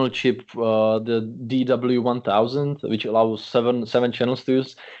original chip, the DW1000, which allows seven channels to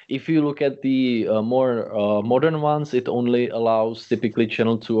use. If you look at the more modern ones, it only allows typically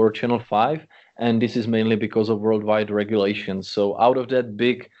channel 2 or channel 5, and this is mainly because of worldwide regulations. So out of that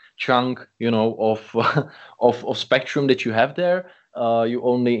big chunk, of spectrum that you have there, you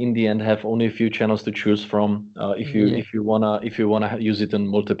only in the end have only a few channels to choose from if you wanna use it in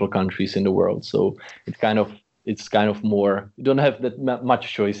multiple countries in the world. So it's kind of more, you don't have that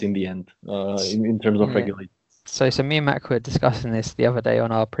much choice in the end in terms of regulation. So me and Mac were discussing this the other day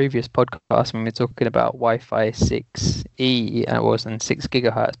on our previous podcast when we were talking about Wi-Fi 6E and it was in 6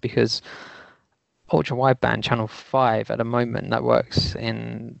 gigahertz, because ultra wideband channel 5 at the moment that works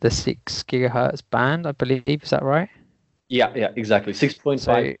in the 6 gigahertz band, I believe. Is that right? Yeah, exactly.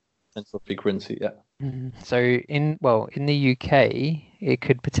 6.5 of frequency. Yeah. So in the UK, it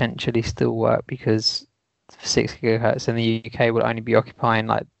could potentially still work, because 6 gigahertz in the UK would only be occupying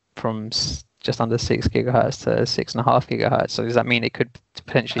like from just under 6 gigahertz to 6.5 gigahertz. So does that mean it could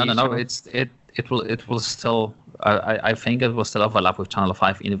potentially? No. It will still. I think it will still overlap with channel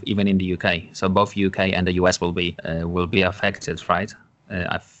 5 even in the UK. So both UK and the US will be affected, right?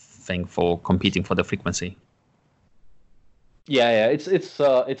 I think for competing for the frequency. Yeah. It's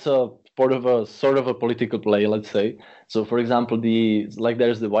a sort of a political play, let's say. So, for example, there's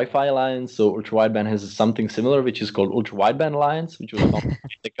the Wi-Fi Alliance. So ultra wideband has something similar, which is called Ultra Wideband Alliance, which was founded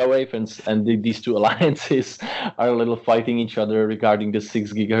by Decawave, and these two alliances are a little fighting each other regarding the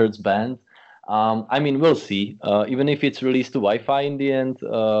 6 gigahertz band. We'll see. Even if it's released to Wi-Fi in the end,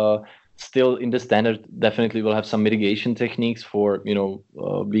 still in the standard, definitely will have some mitigation techniques for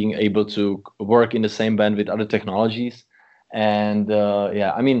being able to work in the same band with other technologies. And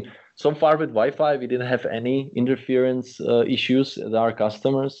so far with Wi-Fi, we didn't have any interference issues with our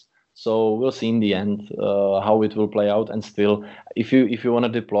customers. So we'll see in the end how it will play out. And still, if you want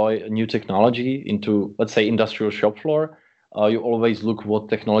to deploy a new technology into, let's say, industrial shop floor, you always look what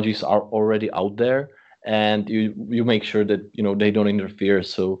technologies are already out there, and you make sure that they don't interfere.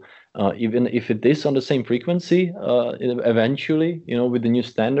 So even if it is on the same frequency, eventually, with the new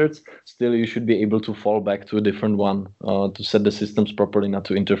standards, still you should be able to fall back to a different one to set the systems properly, not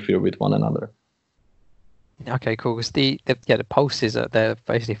to interfere with one another. Okay, cool. Because the pulses they're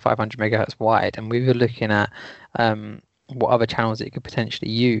basically 500 megahertz wide, and we were looking at what other channels it could potentially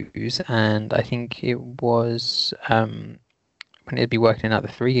use, and I think it was when it'd be working at the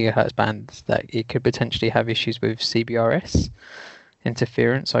 3 gigahertz bands that it could potentially have issues with CBRS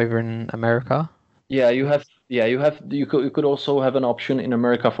interference over in America. You could also have an option in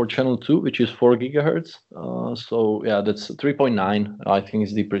America for channel 2, which is 4 gigahertz. So yeah, that's 3.9. I think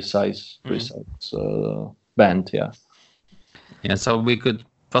is the precise band. Yeah. Yeah. So we could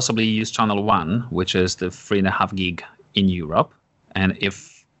possibly use channel 1, which is the 3.5 gig in Europe, and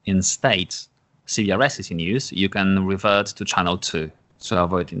if in States CBRS is in use, you can revert to channel 2 to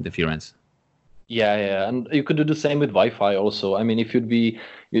avoid interference. Yeah, and you could do the same with Wi-Fi also. I mean, if you'd be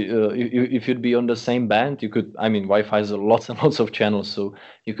on the same band, you could. I mean, Wi-Fi has lots and lots of channels, so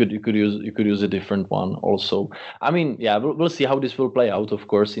you could use a different one also. I mean, yeah, we'll see how this will play out, of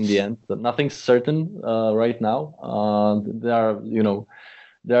course, in the end. But nothing's certain right now.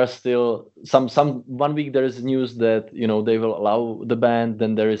 There are still some 1 week there is news that they will allow the band,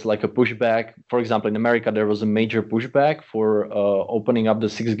 then there is like a pushback. For example, in America there was a major pushback for opening up the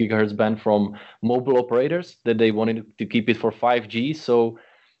 6 gigahertz band from mobile operators, that they wanted to keep it for 5G. So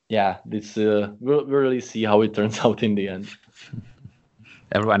yeah, this we'll really see how it turns out in the end.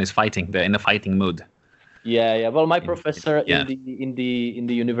 Everyone is fighting. They're in a fighting mood. Yeah. Well, my professor in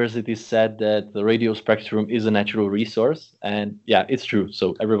the university said that the radio spectrum is a natural resource, and yeah, it's true.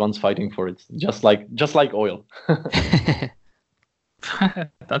 So everyone's fighting for it, just like oil.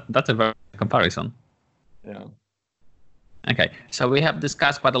 That's a very good comparison. Yeah. Okay, so we have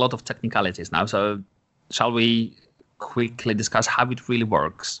discussed quite a lot of technicalities now. So shall we quickly discuss how it really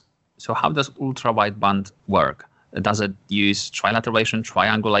works? So how does ultra-wideband work? Does it use trilateration,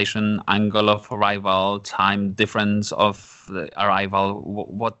 triangulation, angle of arrival, time difference of the arrival?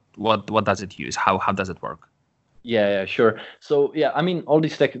 What does it use? How does it work? Yeah, sure. So yeah, I mean, all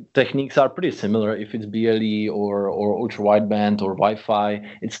these techniques are pretty similar. If it's BLE or ultra wideband or Wi-Fi,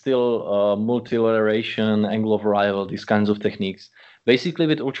 it's still multilateration, angle of arrival, these kinds of techniques. Basically,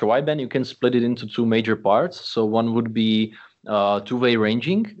 with ultra wideband, you can split it into 2 major parts. So one would be two-way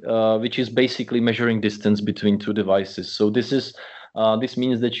ranging, which is basically measuring distance between 2 devices. So this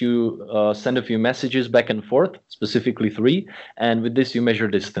means that you send a few messages back and forth, specifically 3, and with this you measure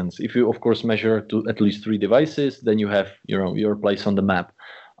distance. If you, of course, measure to at least 3 devices, then you have your place on the map.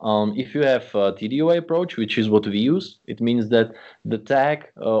 If you have a TDOA approach, which is what we use, it means that the tag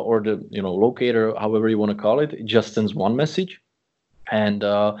or the locator, however you want to call it, just sends one message, and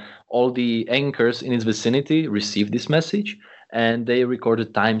all the anchors in its vicinity receive this message, and they record a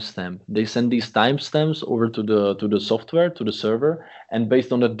timestamp. They send these timestamps over to the software, to the server, and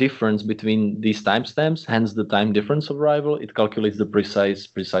based on the difference between these timestamps, hence the time difference of arrival, it calculates the precise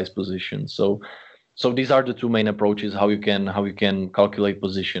position. So these are the 2 main approaches how you can calculate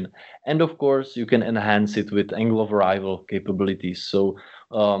position, and of course you can enhance it with angle of arrival capabilities. So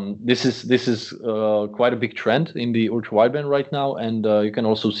this is quite a big trend in the ultra wideband right now, and you can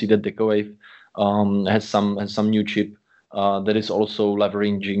also see that Decawave has some new chip that is also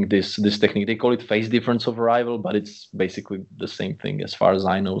leveraging this technique. They call it phase difference of arrival, but it's basically the same thing as far as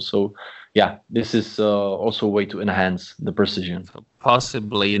I know. So yeah, this is also a way to enhance the precision. So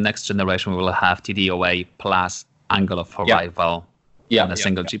possibly next generation we will have TDOA plus angle of arrival on a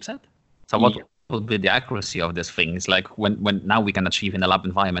single chipset. So what will be the accuracy of this thing? It's like when now we can achieve in a lab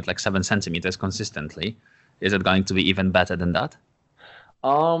environment like 7 centimeters consistently. Is it going to be even better than that?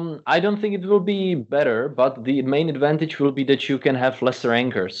 I don't think it will be better, but the main advantage will be that you can have lesser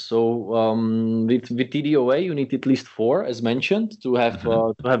anchors. So with TDOA, you need at least 4, as mentioned, to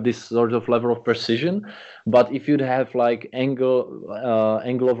have this sort of level of precision. But if you'd have like angle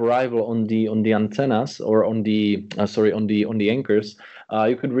of arrival on the antennas or on the anchors,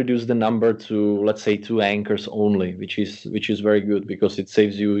 you could reduce the number to, let's say, 2 anchors only, which is very good, because it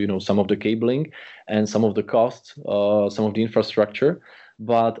saves you some of the cabling and some of the costs, some of the infrastructure.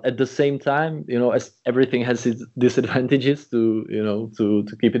 But at the same time, as everything has its disadvantages to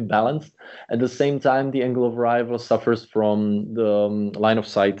keep it balanced. At the same time, the angle of arrival suffers from the line of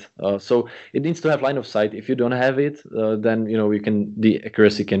sight. So it needs to have line of sight. If you don't have it, then the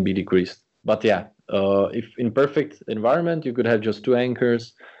accuracy can be decreased. But yeah, if in perfect environment, you could have just 2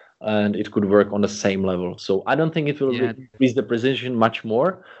 anchors, and it could work on the same level. So I don't think it will increase the precision much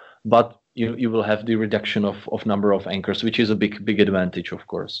more, but you will have the reduction of number of anchors, which is a big advantage, of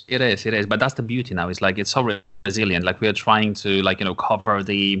course. It is, but that's the beauty now. It's like it's so resilient. Like we are trying to cover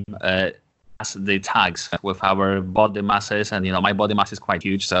the tags with our body masses, and my body mass is quite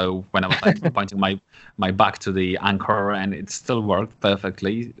huge. So when I was pointing my back to the anchor, and it still worked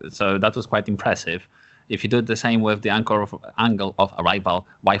perfectly. So that was quite impressive. If you do the same with the angle of arrival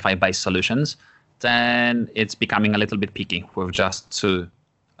Wi-Fi based solutions, then it's becoming a little bit picky with just 2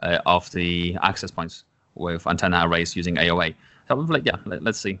 of the access points with antenna arrays using AOA. So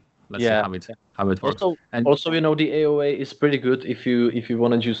let's see. Let's see how it how it works. Also, the AOA is pretty good if you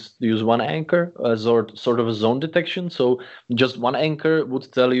want to just use one anchor as sort of a zone detection. So just one anchor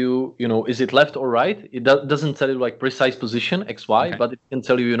would tell you, is it left or right? It doesn't tell you like precise position XY, but it can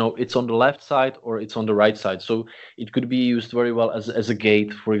tell you, it's on the left side or it's on the right side. So it could be used very well as a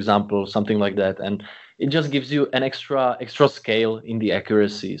gate, for example, something like that, and it just gives you an extra scale in the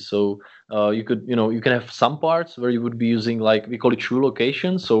accuracy. So you can have some parts where you would be using, like, we call it true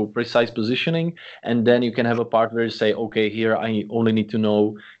location, so precise positioning, and then you can have a part where you say, okay, here I only need to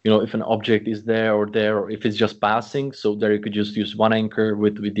know, if an object is there, or if it's just passing. So there you could just use one anchor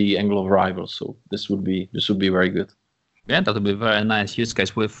with the angle of arrival. So this would be very good. Yeah, that would be a very nice use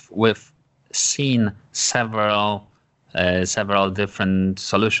case. We've seen several different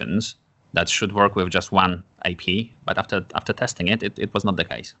solutions that should work with just one IP, but after testing it was not the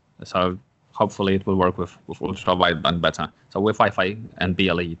case. So hopefully it will work with ultra wideband better. So with Wi-Fi and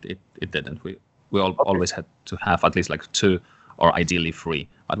BLE, it didn't. We always had to have at least like 2 or ideally 3,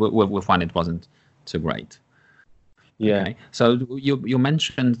 but with one it wasn't too great. Yeah. Okay. So you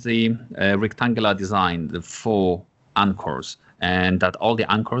mentioned the rectangular design, the 4 anchors, and that all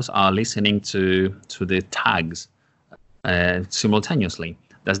the anchors are listening to the tags simultaneously.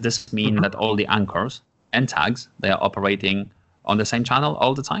 Does this mean that all the anchors and tags, they are operating on the same channel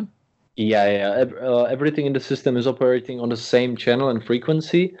all the time? Yeah. Everything in the system is operating on the same channel and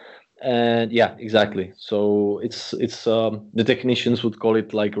frequency, and yeah, exactly. So it's the technicians would call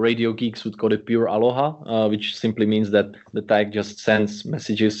it, like radio geeks would call it, pure aloha, which simply means that the tag just sends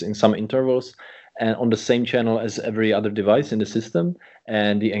messages in some intervals and on the same channel as every other device in the system,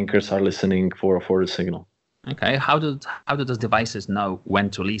 and the anchors are listening for the signal. Okay, how do those devices know when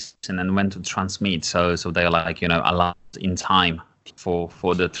to listen and when to transmit? So they're like, allowed in time for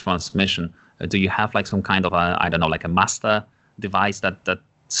the transmission. Do you have like some kind of like a master device that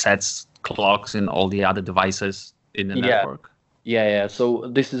sets clocks in all the other devices in the network? Yeah. So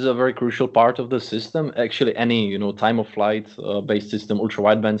this is a very crucial part of the system. Actually, any time of flight based system, ultra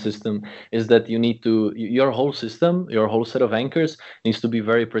wideband system, is that you need to your whole system, your whole set of anchors needs to be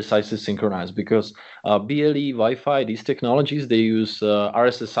very precisely synchronized, because BLE, Wi-Fi, these technologies, they use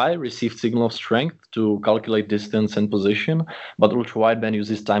RSSI, received signal of strength, to calculate distance and position, but ultra wideband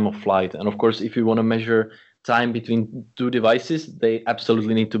uses time of flight. And of course, if you want to measure time between 2 devices, they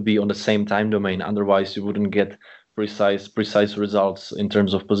absolutely need to be on the same time domain. Otherwise, you wouldn't get precise results in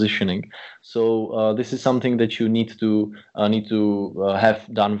terms of positioning. So this is something that you need to have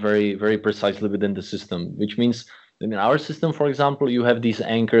done very, very precisely within the system, which means in our system, for example, you have these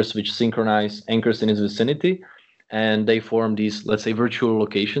anchors which synchronize anchors in its vicinity, and they form these, let's say, virtual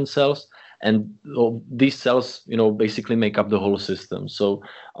location cells. And these cells, basically make up the whole system. So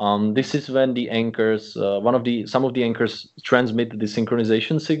this is when the anchors, some of the anchors transmit the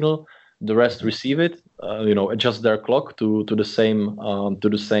synchronization signal. The rest receive it, adjust their clock to the same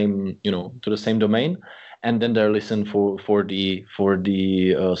domain, and then they listen for the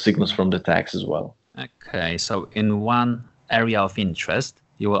signals from the tags as well. Okay, so in one area of interest,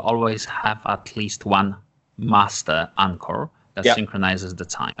 you will always have at least one master anchor that synchronizes the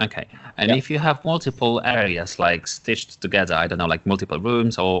time. Okay, and if you have multiple areas like stitched together, I don't know, like multiple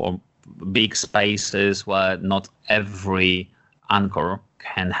rooms or big spaces where not every anchor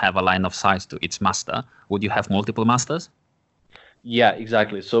can have a line of sight to its master, would you have multiple masters? Yeah,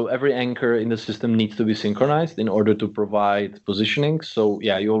 exactly. So every anchor in the system needs to be synchronized in order to provide positioning. So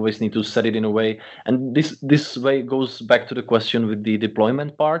yeah, you always need to set it in a way. And this way goes back to the question with the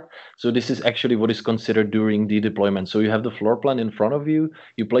deployment part. So this is actually what is considered during the deployment. So you have the floor plan in front of you.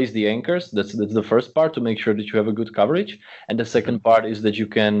 You place the anchors. That's the first part, to make sure that you have a good coverage. And the second part is that you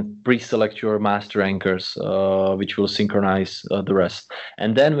can pre-select your master anchors, which will synchronize the rest.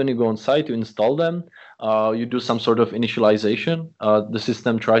 And then when you go on site to install them, you do some sort of initialization. The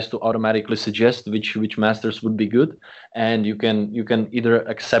system tries to automatically suggest which masters would be good, and you can either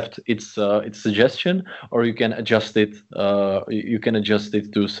accept its suggestion, or you can adjust it. You can adjust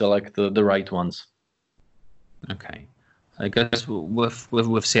it to select the right ones. Okay, I guess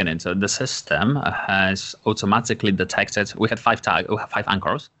we've seen it. So the system has automatically detected. We had 5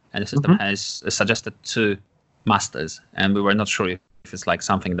 anchors, and the system has suggested 2 masters, and we were not sure if it's like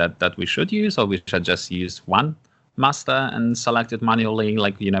something that we should use, or we should just use one master and select it manually,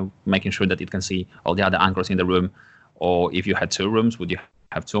 like, making sure that it can see all the other anchors in the room. Or if you had 2 rooms, would you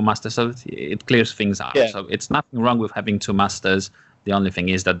have 2 masters? So it clears things out. So it's nothing wrong with having 2 masters. The only thing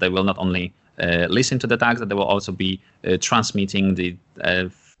is that they will not only listen to the tags, that they will also be transmitting the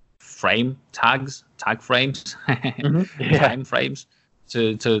tag frames, time frames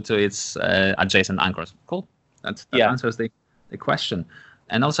to its adjacent anchors. Cool. That answers the question.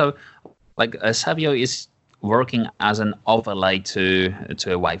 And also, like Sewio is working as an overlay to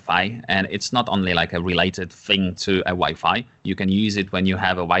a Wi-Fi, and it's not only like a related thing to a Wi-Fi. You can use it when you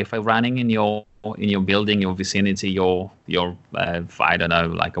have a Wi-Fi running in your building, your vicinity, your I don't know,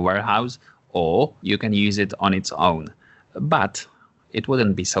 like a warehouse, or you can use it on its own. But it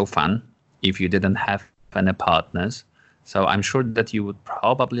wouldn't be so fun if you didn't have any partners. So I'm sure that you would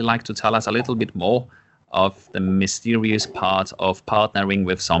probably like to tell us a little bit more of the mysterious part of partnering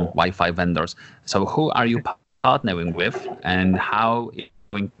with some Wi-Fi vendors. So who are you partnering with, and how it's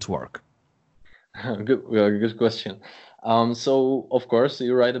going to work? Good question. So of course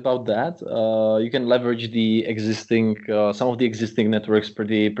you're right about that. You can leverage the existing some of the existing networks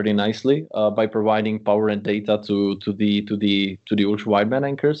pretty nicely by providing power and data to the ultra wideband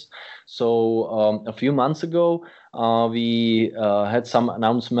anchors. So a few months ago we had some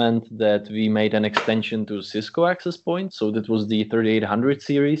announcement that we made an extension to Cisco access point. So that was the 3800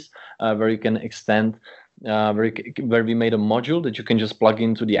 series where you can extend. Where we made a module that you can just plug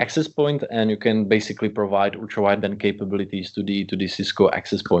into the access point, and you can basically provide ultra wideband capabilities to the Cisco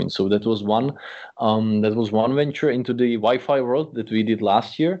access point. So that was one venture into the Wi-Fi world that we did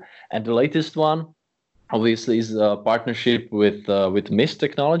last year, and the latest one, obviously, is a partnership with Mist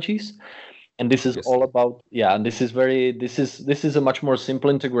Technologies. And this is all about, and this is a much more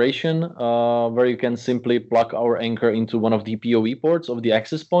simple integration where you can simply plug our anchor into one of the PoE ports of the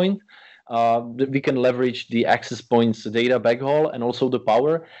access point. We can leverage the access point's data backhaul and also the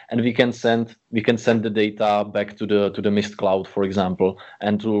power, and we can send the data back to the Mist cloud, for example,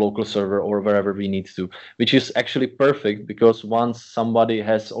 and to the local server or wherever we need to, which is actually perfect because once somebody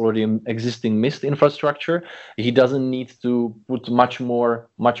has already an existing Mist infrastructure, he doesn't need to put much more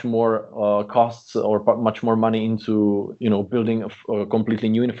costs or much more money into building a completely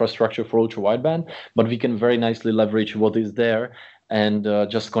new infrastructure for ultra wideband, but we can very nicely leverage what is there and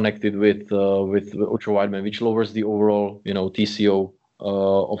just connect it with ultra wideband, which lowers the overall TCO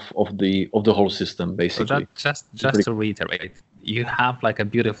of the whole system, basically. So just to reiterate, you have like a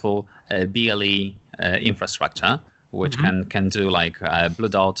beautiful BLE infrastructure which can do like Blue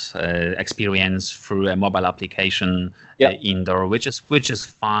Dot experience through a mobile application indoor, which is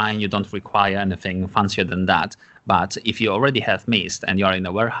fine. You don't require anything fancier than that. But if you already have Mist and you're in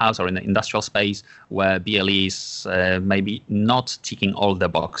a warehouse or in an industrial space where BLE is maybe not ticking all the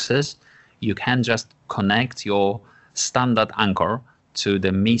boxes, you can just connect your standard anchor to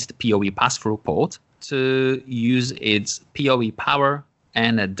the Mist PoE pass-through port to use its PoE power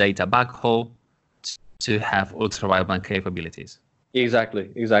and a data backhaul to have ultra-wideband capabilities. Exactly.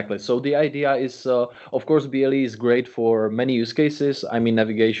 So the idea is, of course, BLE is great for many use cases. I mean,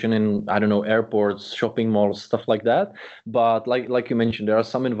 navigation in, airports, shopping malls, stuff like that. But like you mentioned, there are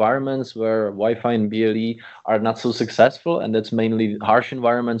some environments where Wi-Fi and BLE are not so successful, and that's mainly harsh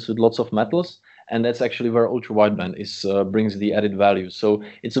environments with lots of metals. And that's actually where ultra wideband brings the added value. So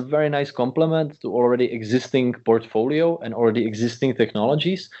it's a very nice complement to already existing portfolio and already existing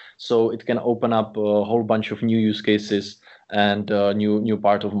technologies. So it can open up a whole bunch of new use cases and new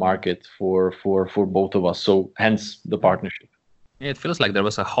part of market for both of us. So hence the partnership. Yeah, it feels like there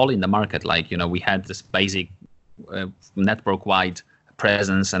was a hole in the market. Like, we had this basic network-wide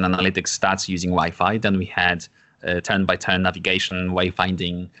presence and analytics stats using Wi-Fi. Then we had turn-by-turn navigation,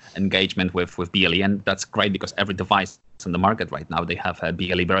 wayfinding engagement with BLE. And that's great because every device in the market right now, they have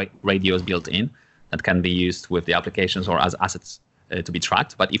BLE radios built in that can be used with the applications or as assets to be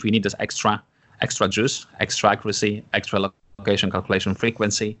tracked. But if we need this extra juice, extra accuracy, extra location calculation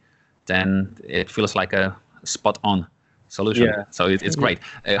frequency, then it feels like a spot-on solution. Yeah. So it's great.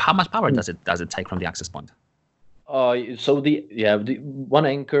 How much power does it take from the access point? So the one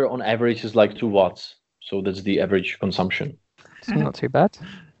anchor on average is like 2 watts. So that's the average consumption. It's not too bad.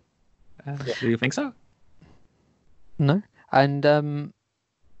 Do you think so? No. And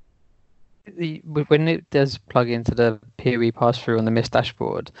when it does plug into the PoE pass-through on the Mist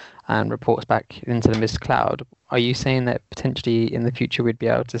dashboard and reports back into the Mist cloud, are you saying that potentially in the future we'd be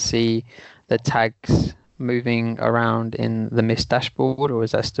able to see the tags moving around in the Mist dashboard, or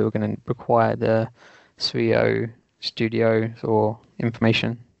is that still going to require the Sewio studio or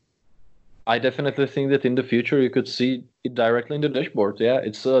information? I definitely think that in the future you could see it directly in the dashboard. Yeah,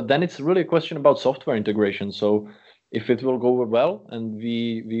 it's then it's really a question about software integration. So if it will go well and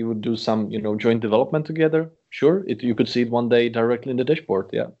we would do some joint development together, sure, you could see it one day directly in the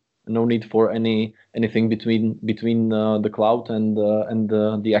dashboard. Yeah, no need for anything between the cloud and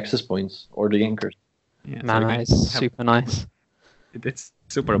the access points or the anchors. Yeah, nice, super nice. It's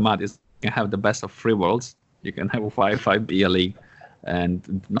super mad. You can have the best of 3 worlds. You can have Wi-Fi, BLE,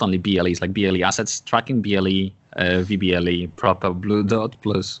 and not only BLEs, like BLE assets tracking, BLE, VBLE, proper blue dot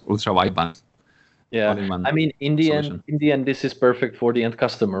plus ultra wideband. Yeah, I mean, in the end, this is perfect for the end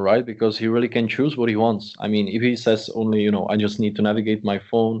customer, right? Because he really can choose what he wants. I mean, if he says only, I just need to navigate my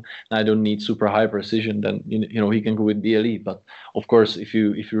phone and I don't need super high precision, then he can go with BLE. But of course, if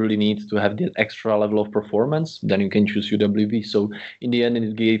you really need to have the extra level of performance, then you can choose UWB. So in the end,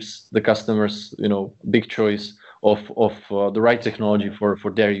 it gives the customers, big choice of the right technology for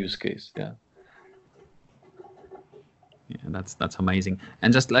their use case. Yeah. Yeah, that's amazing.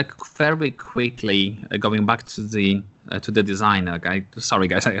 And just like very quickly going back to the design. Sorry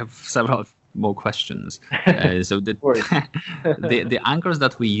guys, I have several more questions. So the anchors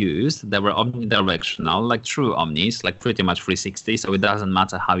that we used, they were omnidirectional, like true omnis, like pretty much 360. So it doesn't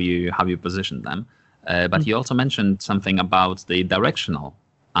matter how you position them. But you also mentioned something about the directional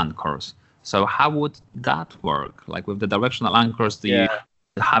anchors. So how would that work? Like with the directional anchors,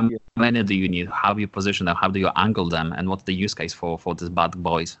 how many do you need? How do you position them? How do you angle them? And what's the use case for these bad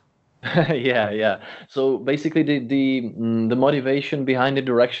boys? Yeah. So basically, the motivation behind the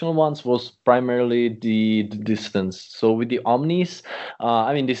directional ones was primarily the distance. So with the omnis,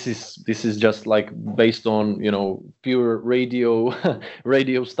 I mean, this is just like based on pure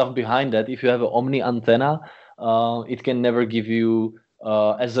radio stuff behind that. If you have an omni antenna, it can never give you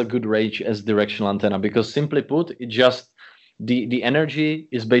as a good range as directional antenna, because simply put, it just the energy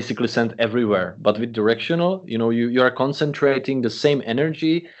is basically sent everywhere. But with directional, you are concentrating the same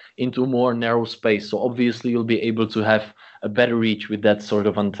energy into more narrow space. So obviously you'll be able to have a better reach with that sort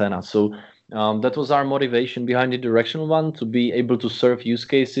of antenna. So that was our motivation behind the directional one, to be able to serve use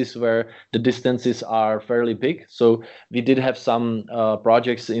cases where the distances are fairly big. So we did have some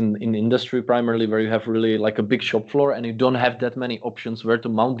projects in industry primarily where you have really like a big shop floor and you don't have that many options where to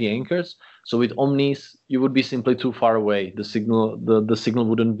mount the anchors. So with omnis, you would be simply too far away. The signal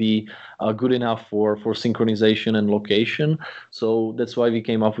wouldn't be good enough for synchronization and location. So that's why we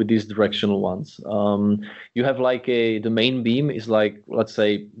came up with these directional ones. You have like the main beam is like, let's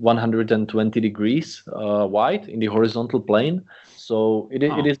say 120 degrees wide in the horizontal plane. So it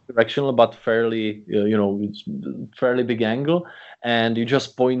is directional, but fairly, it's fairly big angle. And you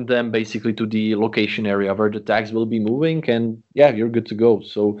just point them basically to the location area where the tags will be moving, and you're good to go.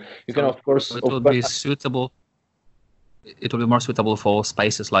 So you can, of course, it will be suitable. It will be more suitable for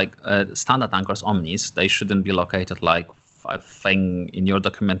spaces like standard anchors, omnis. They shouldn't be located like, I think in your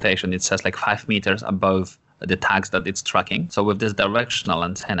documentation it says like 5 meters above the tags that it's tracking. So with this directional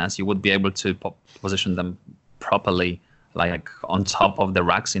antennas, you would be able to position them properly, like on top of the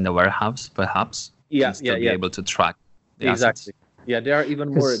racks in the warehouse, perhaps. Be able to track the assets. Yeah, they are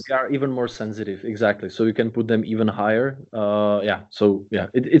even more sensitive. Exactly. So you can put them even higher.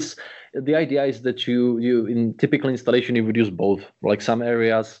 It's the idea is that you in typical installation you would use both. Like some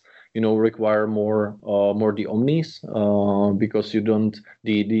areas, require more the omnis because you don't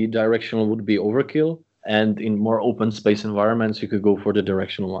the directional would be overkill, and in more open space environments you could go for the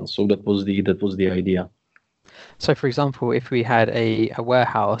directional ones. So that was the idea. So, for example, if we had a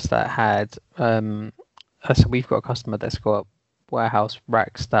warehouse that had, so we've got a customer that's got warehouse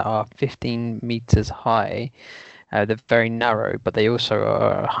racks that are 15 meters high. They're very narrow, but they also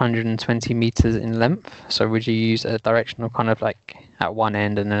are 120 meters in length. So would you use a directional kind of like at one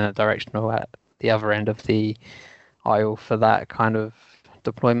end and then a directional at the other end of the aisle for that kind of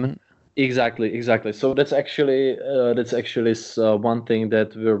deployment? Exactly. So that's actually one thing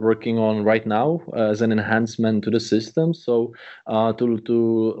that we're working on right now as an enhancement to the system. So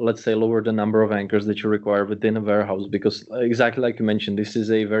to let's say lower the number of anchors that you require within a warehouse, because exactly like you mentioned, this is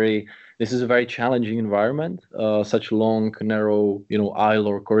a very challenging environment, such long, narrow, aisle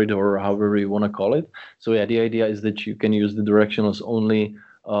or corridor, or however you want to call it. So the idea is that you can use the directionals only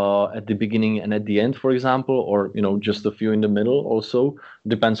at the beginning and at the end, for example, or just a few in the middle. Also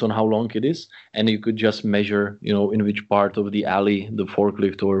depends on how long it is, and you could just measure in which part of the alley the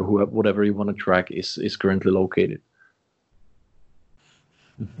forklift or whatever you want to track is currently located.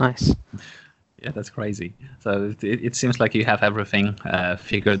 Nice. Yeah, that's crazy. So it seems like you have everything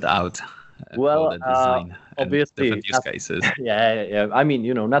figured out. Well, for the design obviously, different use cases. Yeah. I mean,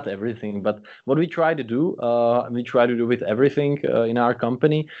 not everything, but what we try to do, with everything in our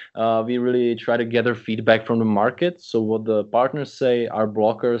company. We really try to gather feedback from the market. So what the partners say are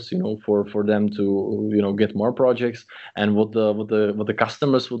blockers, for them to, get more projects, and what the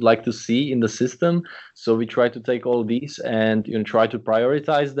customers would like to see in the system. So we try to take all these and try to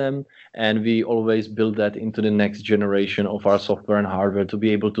prioritize them, and we always build that into the next generation of our software and hardware to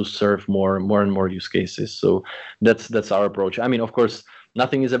be able to serve more and more use cases. So that's our approach. I mean, of course,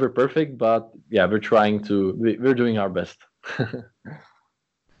 nothing is ever perfect, but we're doing our best.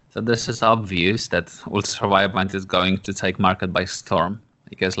 So this is obvious that ultra wideband is going to take market by storm,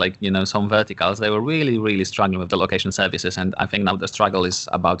 because some verticals, they were really, really struggling with the location services, and I think now the struggle is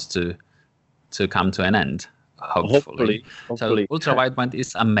about to come to an end, hopefully. So ultra wideband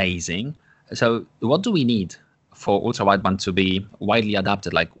is amazing. So what do we need for ultra wideband to be widely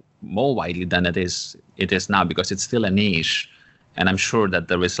adopted, like more widely than it is now, because it's still a niche, and I'm sure that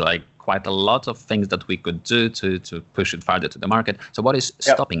there is quite a lot of things that we could do to push it farther to the market. So what is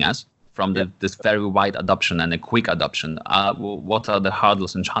stopping us from this very wide adoption and a quick adoption? What are the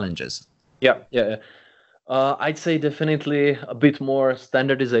hurdles and challenges? I'd say definitely a bit more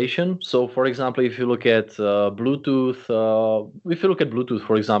standardization. So, for example, if you look at Bluetooth,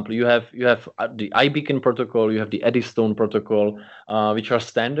 for example, you have the iBeacon protocol, you have the Eddystone protocol, which are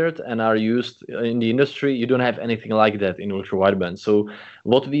standard and are used in the industry. You don't have anything like that in ultra wideband. So,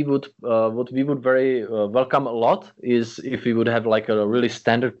 what we would very welcome a lot is if we would have a really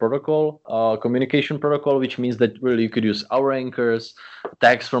standard protocol, communication protocol, which means that really you could use our anchors,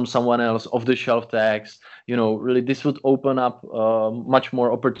 tags from someone else, off-the-shelf tags. Really this would open up much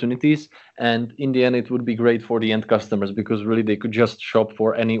more opportunities, and in the end it would be great for the end customers, because really they could just shop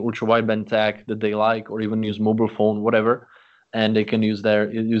for any ultra wideband tag that they like, or even use mobile phone, whatever, and they can use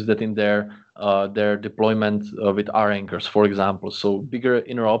that in their deployment with our anchors, for example. So bigger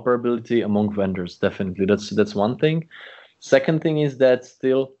interoperability among vendors, definitely. That's one thing. Second thing is that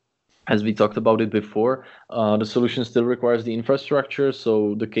still, as we talked about it before, the solution still requires the infrastructure,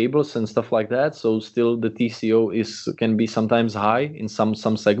 so the cables and stuff like that. So still the TCO can be sometimes high in some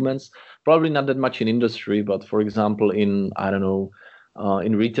segments. Probably not that much in industry, but for example, in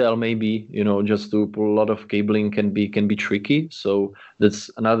in retail maybe, just to pull a lot of cabling can be tricky. So that's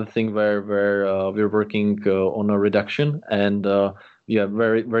another thing where we're working on a reduction, and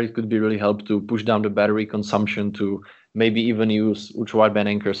where it could be really help to push down the battery consumption, to maybe even use ultra wideband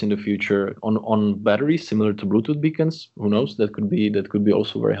anchors in the future on batteries, similar to Bluetooth beacons. Who knows? That could be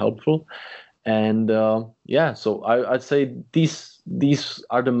also very helpful. And so I'd say these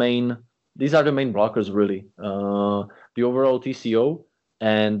are the main blockers really. The overall TCO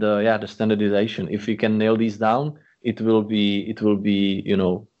and the standardization. If we can nail these down, it will be it will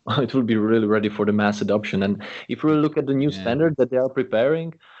be really ready for the mass adoption. And if we look at the new standard that they are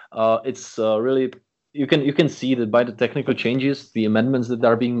preparing, it's really. You can see that by the technical changes, the amendments that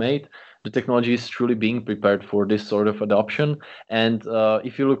are being made, the technology is truly being prepared for this sort of adoption. And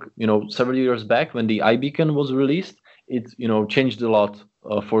if you look, several years back when the iBeacon was released, it changed a lot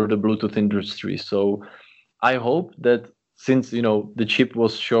for the Bluetooth industry. So I hope that since the chip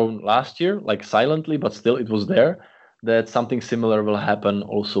was shown last year, silently, but still it was there, that something similar will happen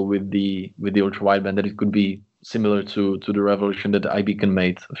also with the ultra wideband. That it could be similar to the revolution that iBeacon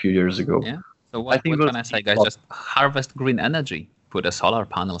made a few years ago. Yeah. So what can I say, guys? Just harvest green energy. Put the solar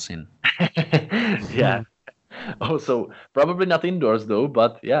panels in. Yeah. Also, probably not indoors though,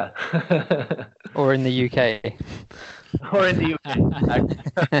 but yeah. Or in the UK. Or in the UK.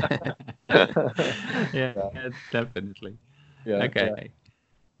 Yeah, definitely. Yeah. Okay. Yeah.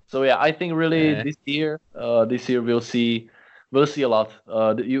 So I think really this year we'll see a lot.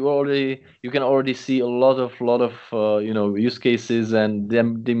 You can already see a lot of use cases and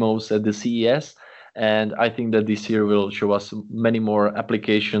demos at the CES, and I think that this year will show us many more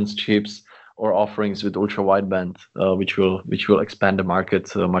applications, chips, or offerings with ultra wideband, which will expand the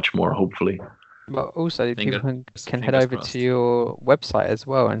market much more, hopefully. But also, people can head over to your website as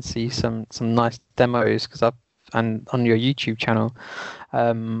well and see some nice demos, and on your YouTube channel.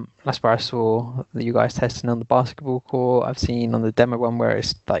 That's where I saw that you guys testing on the basketball court. I've seen on the demo one where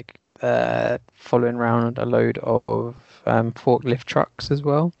it's following around a load of forklift trucks as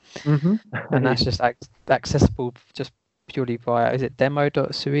well. Mm-hmm. And that's just accessible just purely via, is it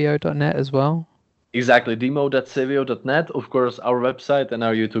demo.sewio.net as well? Exactly, demo.sewio.net, of course, our website and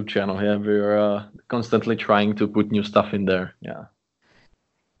our YouTube channel. Yeah, we're constantly trying to put new stuff in there. Yeah.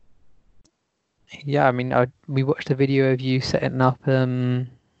 Yeah, I mean, we watched a video of you setting up the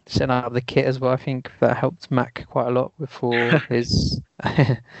kit as well. I think that helped Mac quite a lot before his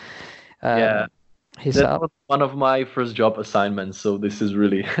his setup. That was one of my first job assignments, so this is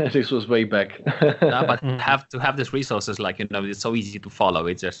really this was way back. But to have these resources, it's so easy to follow.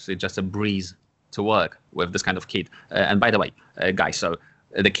 It's just a breeze to work with this kind of kit. And by the way, guys, so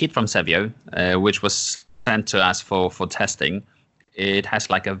the kit from Sewio, which was sent to us for testing, it has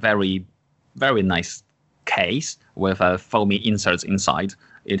a very, very nice case with foamy inserts inside.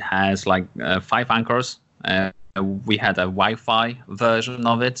 It has 5 anchors. We had a Wi-Fi version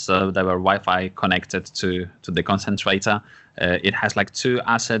of it, so they were Wi-Fi connected to the concentrator. It has 2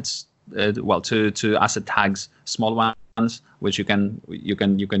 assets, two asset tags, small ones ones which you can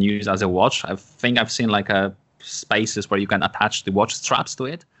use as a watch. I think I've seen like spaces where you can attach the watch straps to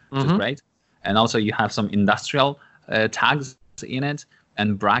it, which is great. And also you have some industrial tags in it,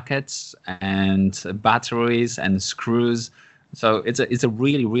 and brackets and batteries and screws. So it's a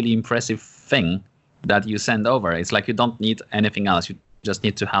really, really impressive thing that you send over. It's like you don't need anything else. You just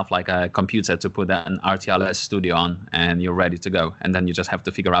need to have like a computer to put an RTLS studio on, and you're ready to go. And then you just have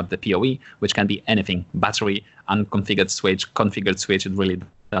to figure out the PoE, which can be anything: battery, unconfigured switch, configured switch. It really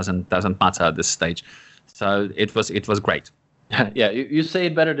doesn't matter at this stage. So it was great. Yeah, you say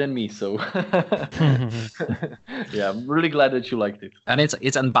it better than me, so yeah, I'm really glad that you liked it. And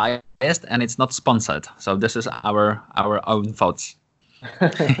it's unbiased and it's not sponsored. So this is our own thoughts.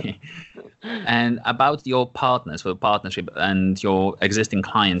 And about your partners, for partnership and your existing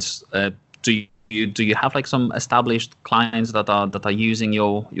clients, do you have like some established clients that are using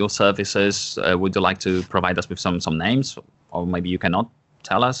your services? Would you like to provide us with some names, or maybe you cannot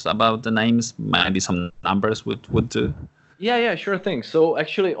tell us about the names? Maybe some numbers would do. Yeah, sure thing. So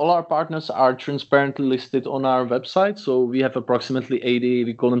actually, all our partners are transparently listed on our website. So we have approximately 80,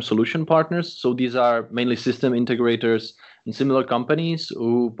 we call them solution partners. So these are mainly system integrators and similar companies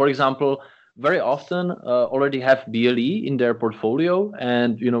who, for example, very often already have BLE in their portfolio,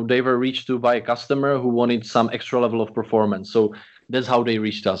 and they were reached to by a customer who wanted some extra level of performance. So that's how they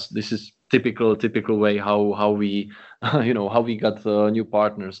reached us. This is typical way how we how we got new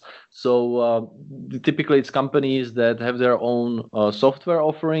partners. So typically it's companies that have their own software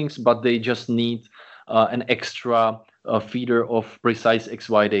offerings, but they just need an extra feeder of precise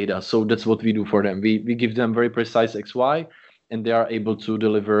XY data. So that's what we do for them. We give them very precise XY, and they are able to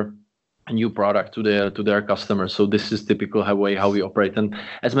deliver a new product to their customers. So this is typical way how we operate. And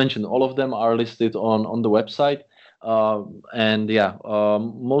as mentioned, all of them are listed on the website.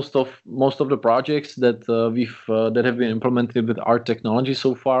 Most of the projects that that have been implemented with our technology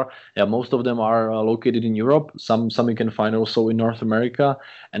so far, most of them are located in Europe. Some you can find also in North America,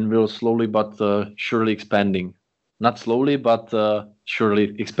 and will slowly but surely expanding. Not slowly, but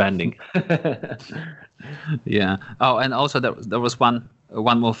surely expanding. Yeah. Oh, and also there was one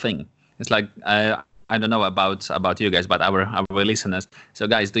more thing. It's like I don't know about you guys, but our listeners. So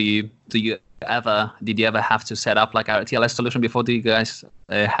guys, did you ever have to set up like a RTLS solution before? Do you guys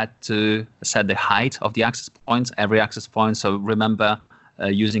had to set the height of the access points, every access point? So remember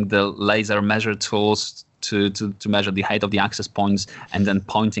using the laser measure tools to measure the height of the access points, and then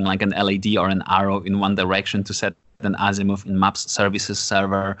pointing like an LED or an arrow in one direction to set an azimuth in Maps Services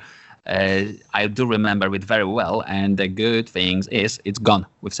server. I do remember it very well, and the good thing is it's gone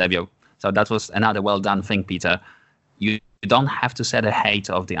with Sewio. So that was another well done thing, Peter. You don't have to set a height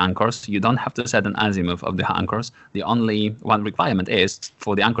of the anchors. You don't have to set an azimuth of the anchors. The only one requirement is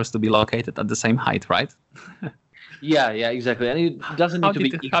for the anchors to be located at the same height, right? Yeah, exactly. And it doesn't need to be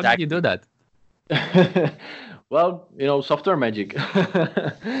exact. How did you do that? Well, software magic.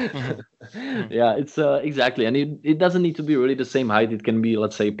 Yeah, it's exactly. And it doesn't need to be really the same height. It can be,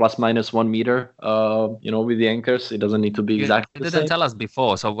 let's say, plus minus 1 meter, with the anchors. It doesn't need to be exactly the same. You didn't tell us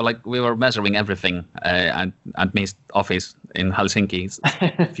before. So we were measuring everything at Mist office in Helsinki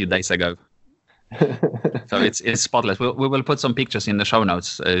a few days ago. So it's spotless. We will put some pictures in the show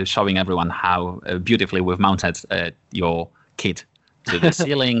notes showing everyone how beautifully we've mounted your kit to the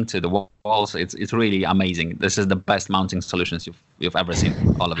ceiling, to the walls. It's really amazing. This is the best mounting solutions you've ever seen,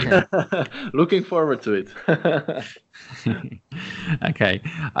 all of you. Looking forward to it. Okay,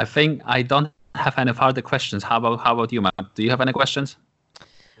 I think I don't have any further questions. How about you, Matt? Do you have any questions?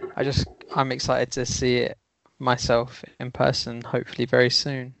 I'm excited to see it myself in person, hopefully very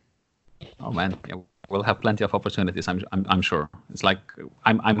soon. Oh man, yeah, we'll have plenty of opportunities. I'm sure. It's like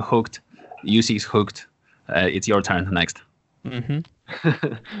I'm hooked. Jussi's hooked. It's your turn next. Mm-hmm.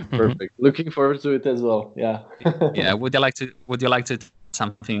 Perfect. Looking forward to it as well. Yeah. Yeah. Would you like to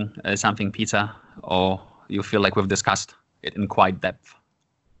something, Peter, or you feel like we've discussed it in quite depth?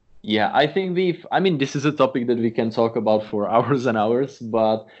 Yeah, I think this is a topic that we can talk about for hours and hours,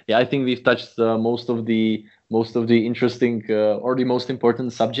 but yeah, I think we've touched most of the interesting or the most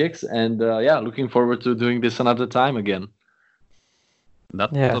important subjects, and looking forward to doing this another time again.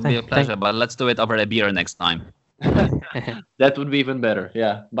 That would be a pleasure, but let's do it over a beer next time. That would be even better,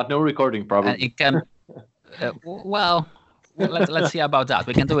 yeah. But no recording, probably. And it can. Well, let's see about that.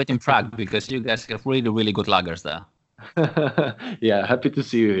 We can do it in Prague because you guys have really, really good lagers there. Yeah, happy to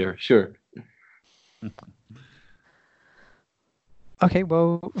see you here. Sure. Okay,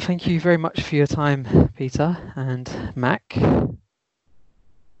 well, thank you very much for your time, Peter and Mac.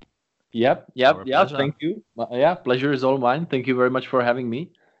 Yep. Thank you. Yeah, pleasure is all mine. Thank you very much for having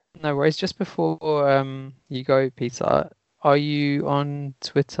me. No worries. Just before you go, Peter, are you on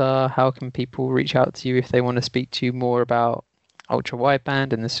Twitter? How can people reach out to you if they want to speak to you more about ultra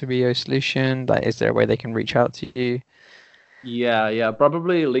wideband and the Sewio solution? Like, is there a way they can reach out to you? Yeah.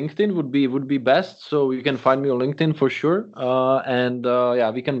 Probably LinkedIn would be best. So you can find me on LinkedIn for sure.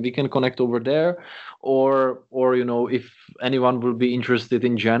 We can connect over there, or if anyone will be interested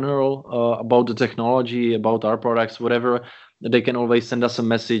in general about the technology, about our products, whatever, they can always send us a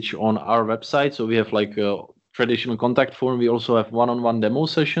message on our website. So we have like a traditional contact form. We also have one-on-one demo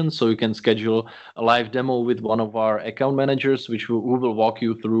sessions, so you can schedule a live demo with one of our account managers, who will walk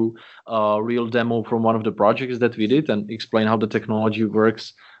you through a real demo from one of the projects that we did and explain how the technology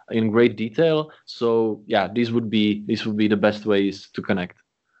works in great detail. So yeah, these would be the best ways to connect.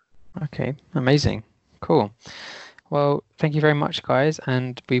 Okay, amazing, cool. Well, thank you very much, guys,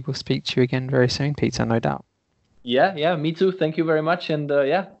 and we will speak to you again very soon, Peter, no doubt. Yeah, me too. Thank you very much, and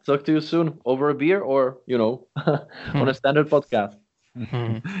talk to you soon over a beer or on a standard podcast.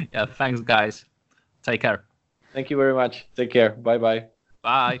 Yeah, thanks, guys. Take care. Thank you very much. Take care. Bye.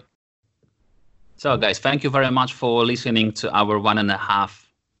 Bye. So, guys, thank you very much for listening to our 1.5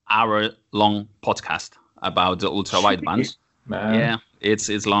 hour long podcast about the ultra wideband. Yeah,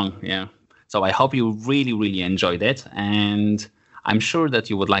 it's long. Yeah. So I hope you really, really enjoyed it, and I'm sure that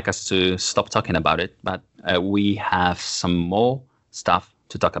you would like us to stop talking about it, but we have some more stuff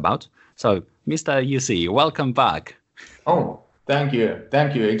to talk about. So, Mr. Jussi, welcome back. Oh, thank you.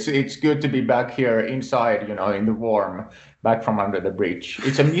 It's good to be back here inside, in the warm, back from under the bridge.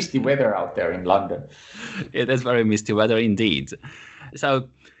 It's a misty weather out there in London. It is very misty weather indeed. So,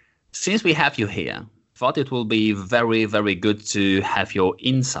 since we have you here, thought it will be very, very good to have your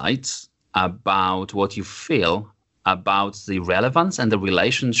insights about what you feel about the relevance and the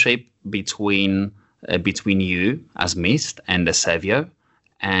relationship between you as Mist and the Sewio,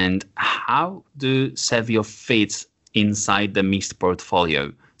 and how do Sewio fit inside the Mist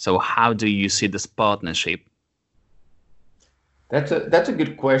portfolio? So how do you see this partnership? That's a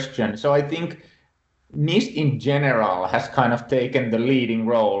good question. So I think Mist in general has kind of taken the leading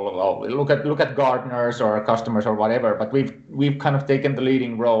role. Look at gardeners or customers or whatever, but we've kind of taken the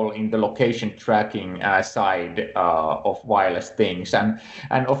leading role in the location tracking side of wireless things, and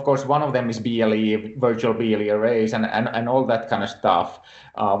of course one of them is BLE, virtual BLE arrays, and all that kind of stuff,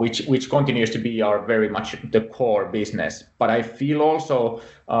 which continues to be our very much the core business. But I feel also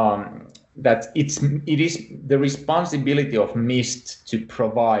that it is the responsibility of Mist to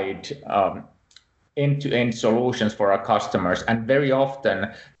provide end-to-end solutions for our customers, and very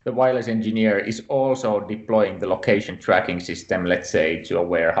often the wireless engineer is also deploying the location tracking system, let's say, to a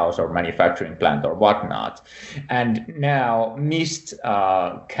warehouse or manufacturing plant or whatnot. And now Mist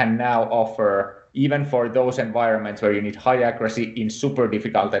can now offer, even for those environments where you need high accuracy in super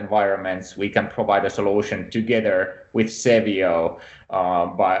difficult environments, we can provide a solution together with Sewio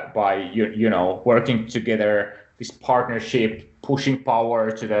by working together, this partnership, pushing power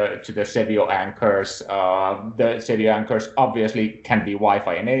to the Sewio anchors. The Sewio anchors obviously can be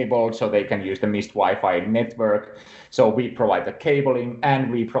Wi-Fi enabled, so they can use the Mist Wi-Fi network. So we provide the cabling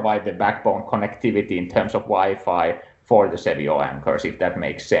and we provide the backbone connectivity in terms of Wi-Fi for the Sewio anchors, if that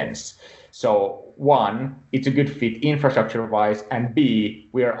makes sense. So one, it's a good fit infrastructure-wise, and B,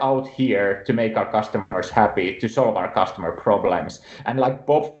 we are out here to make our customers happy, to solve our customer problems. And like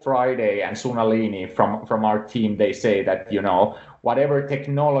Bob Friday and Sunalini from our team, they say that, whatever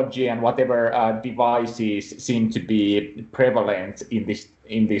technology and whatever devices seem to be prevalent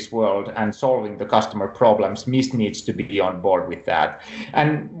in this world and solving the customer problems, Mist needs to be on board with that.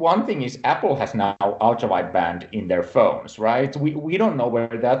 And one thing is, Apple has now ultra wideband in their phones, right? We don't know where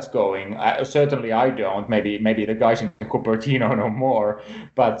that's going. Certainly I don't. Maybe the guys in Cupertino know more,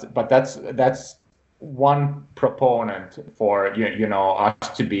 but that's one proponent for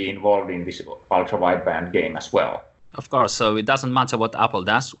us to be involved in this ultra wideband game as well. Of course. So it doesn't matter what Apple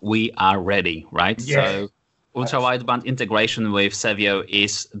does, we are ready, right? Yes. So ultra wideband integration with Sewio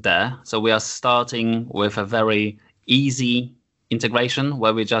is there. So we are starting with a very easy integration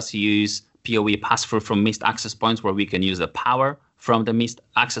where we just use PoE pass-through from Mist access points, where we can use the power from the Mist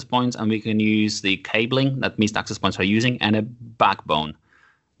access points, and we can use the cabling that Mist access points are using and a backbone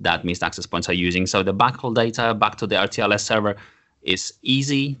that Mist access points are using. So the backhaul data back to the RTLS server is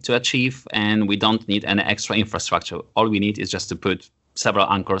easy to achieve, and we don't need any extra infrastructure. All we need is just to put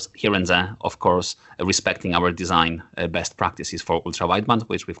several anchors here and there, of course, respecting our design best practices for ultra wideband,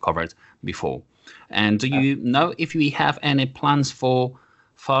 which we've covered before. And do you know if we have any plans for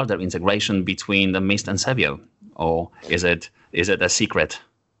further integration between the Mist and Sewio, or is it a secret?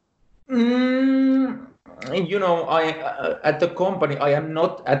 I at the company, I am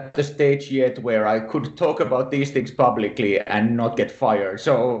not at the stage yet where I could talk about these things publicly and not get fired.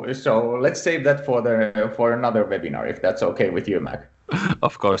 So let's save that for another webinar, if that's okay with you, Mac.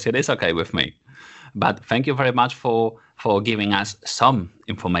 Of course, it is okay with me. But thank you very much for giving us some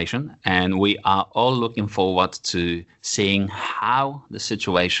information, and we are all looking forward to seeing how the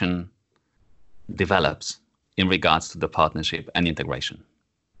situation develops in regards to the partnership and integration.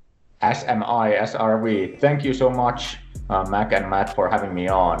 As am I, as are we. Thank you so much, Mac and Matt, for having me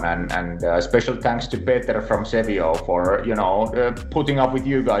on, and special thanks to Petr from Sewio for putting up with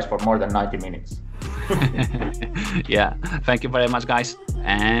you guys for more than 90 minutes. Yeah, thank you very much, guys,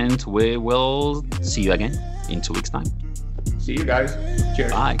 and we will see you again in 2 weeks' time. See you guys.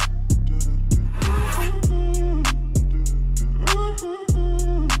 Cheers. Bye.